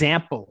the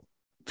example,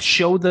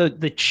 show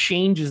the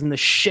changes and the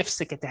shifts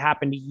that get to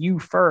happen to you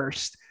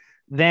first,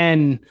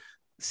 then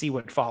see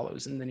what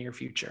follows in the near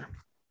future.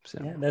 So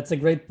that's a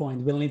great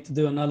point. We'll need to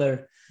do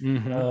another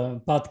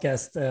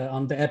podcast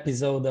on the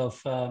episode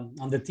of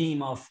on the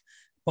theme of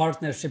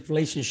partnership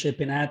relationship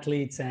in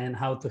athletes and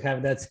how to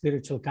have that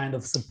spiritual kind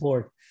of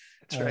support.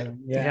 That's right.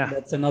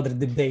 That's another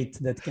debate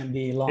that can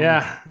be long.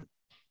 Yeah.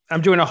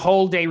 I'm doing a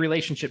whole day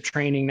relationship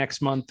training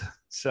next month.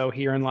 So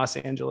here in Los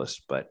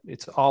Angeles, but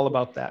it's all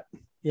about that.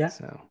 Yeah.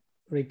 So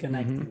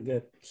reconnecting.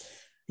 Good.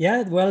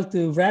 Yeah. Well,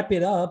 to wrap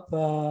it up,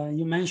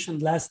 you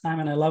mentioned last time,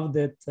 and I loved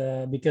it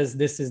because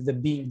this is the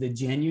Being the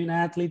Genuine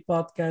Athlete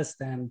podcast.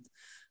 And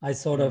I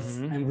sort of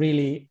am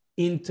really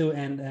into,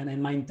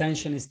 and my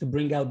intention is to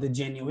bring out the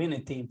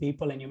genuinity in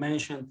people. And you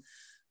mentioned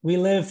we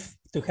live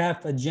to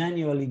have a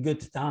genuinely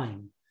good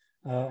time.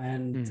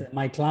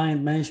 My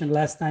client mentioned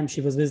last time she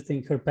was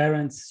visiting her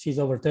parents, she's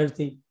over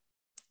 30,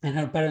 and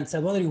her parents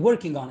said, what are you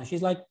working on? And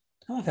she's like,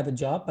 I don't have a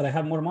job, but I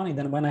have more money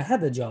than when I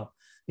had a job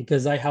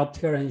because I helped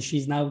her, and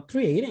she's now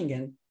creating,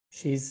 and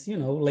she's,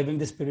 living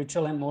the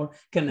spiritual and more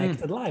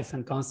connected life,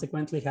 and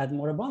consequently had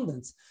more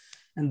abundance.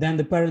 And then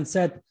the parents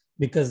said,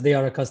 because they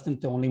are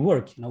accustomed to only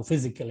work,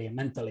 physically and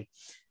mentally.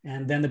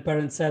 And then the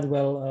parents said,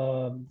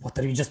 well, what,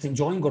 are you just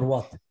enjoying or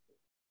what?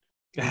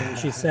 And then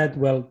she said,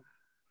 well,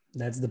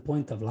 that's the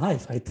point of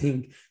life, I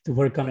think, to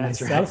work on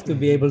myself, to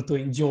be able to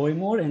enjoy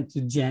more and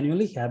to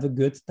genuinely have a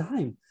good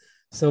time.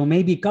 So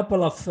maybe a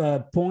couple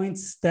of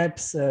points,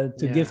 steps to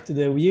give to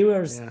the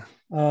viewers.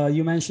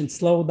 You mentioned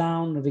slow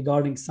down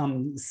regarding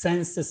some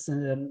senses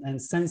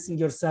and sensing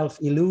yourself,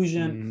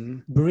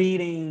 illusion,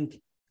 breathing.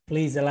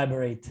 Please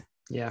elaborate.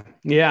 Yeah.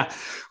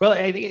 Well,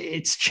 I think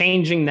it's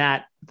changing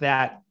that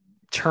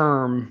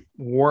term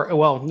work.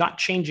 Well, not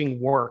changing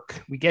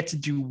work. We get to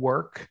do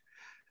work,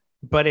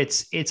 but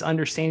it's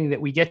understanding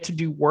that we get to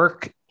do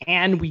work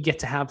and we get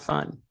to have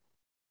fun.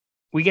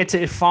 We get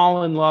to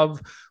fall in love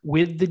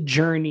with the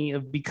journey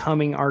of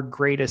becoming our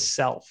greatest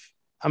self.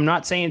 I'm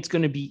not saying it's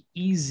going to be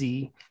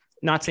easy,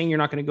 not saying you're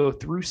not going to go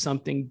through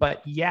something,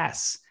 but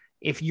yes,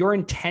 if your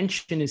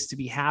intention is to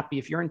be happy,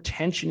 if your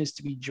intention is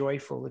to be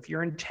joyful, if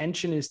your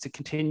intention is to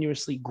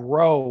continuously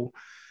grow,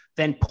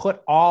 then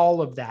put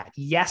all of that,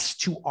 yes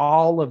to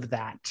all of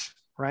that,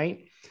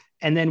 right?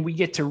 And then we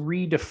get to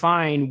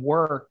redefine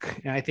work.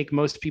 And I think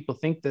most people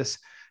think this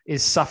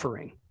is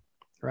suffering,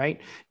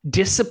 right?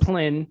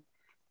 Discipline,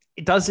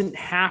 it doesn't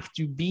have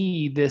to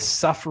be this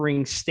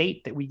suffering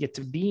state that we get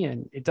to be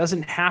in. It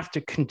doesn't have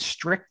to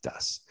constrict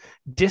us.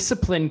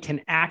 Discipline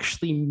can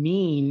actually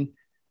mean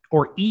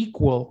or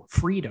equal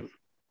freedom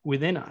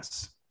within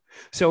us.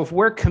 So if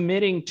we're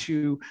committing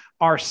to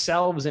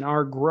ourselves and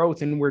our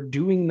growth and we're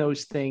doing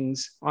those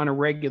things on a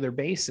regular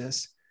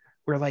basis,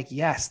 we're like,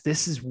 yes,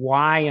 this is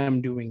why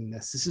I'm doing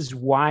this. This is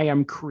why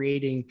I'm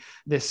creating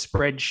this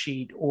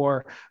spreadsheet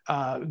or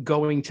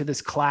going to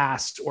this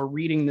class or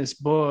reading this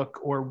book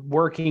or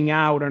working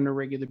out on a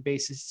regular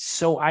basis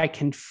so I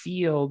can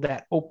feel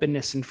that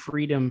openness and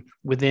freedom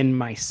within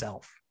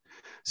myself.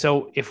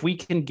 So if we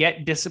can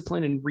get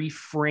discipline and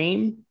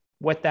reframe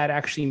what that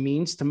actually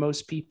means to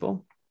most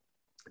people,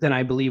 then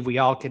I believe we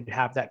all could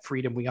have that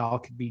freedom. We all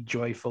could be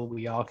joyful.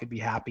 We all could be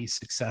happy,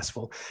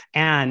 successful,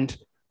 and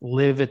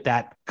live at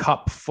that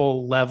cup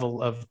full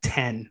level of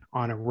 10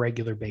 on a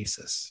regular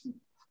basis.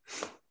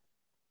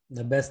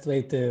 The best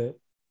way to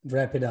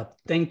wrap it up.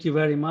 Thank you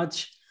very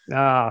much.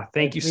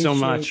 Thank you so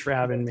much for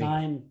having me.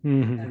 Time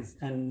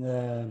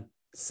and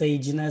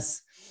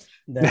sageness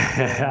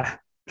that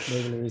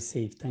they will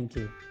receive. Thank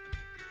you.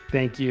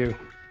 Thank you.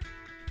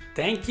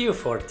 Thank you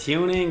for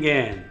tuning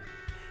in.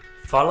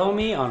 Follow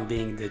me on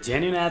Being the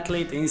Genuine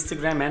Athlete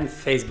Instagram and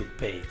Facebook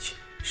page.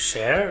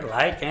 Share,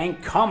 like,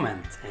 and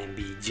comment, and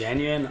be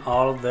genuine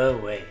all the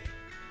way.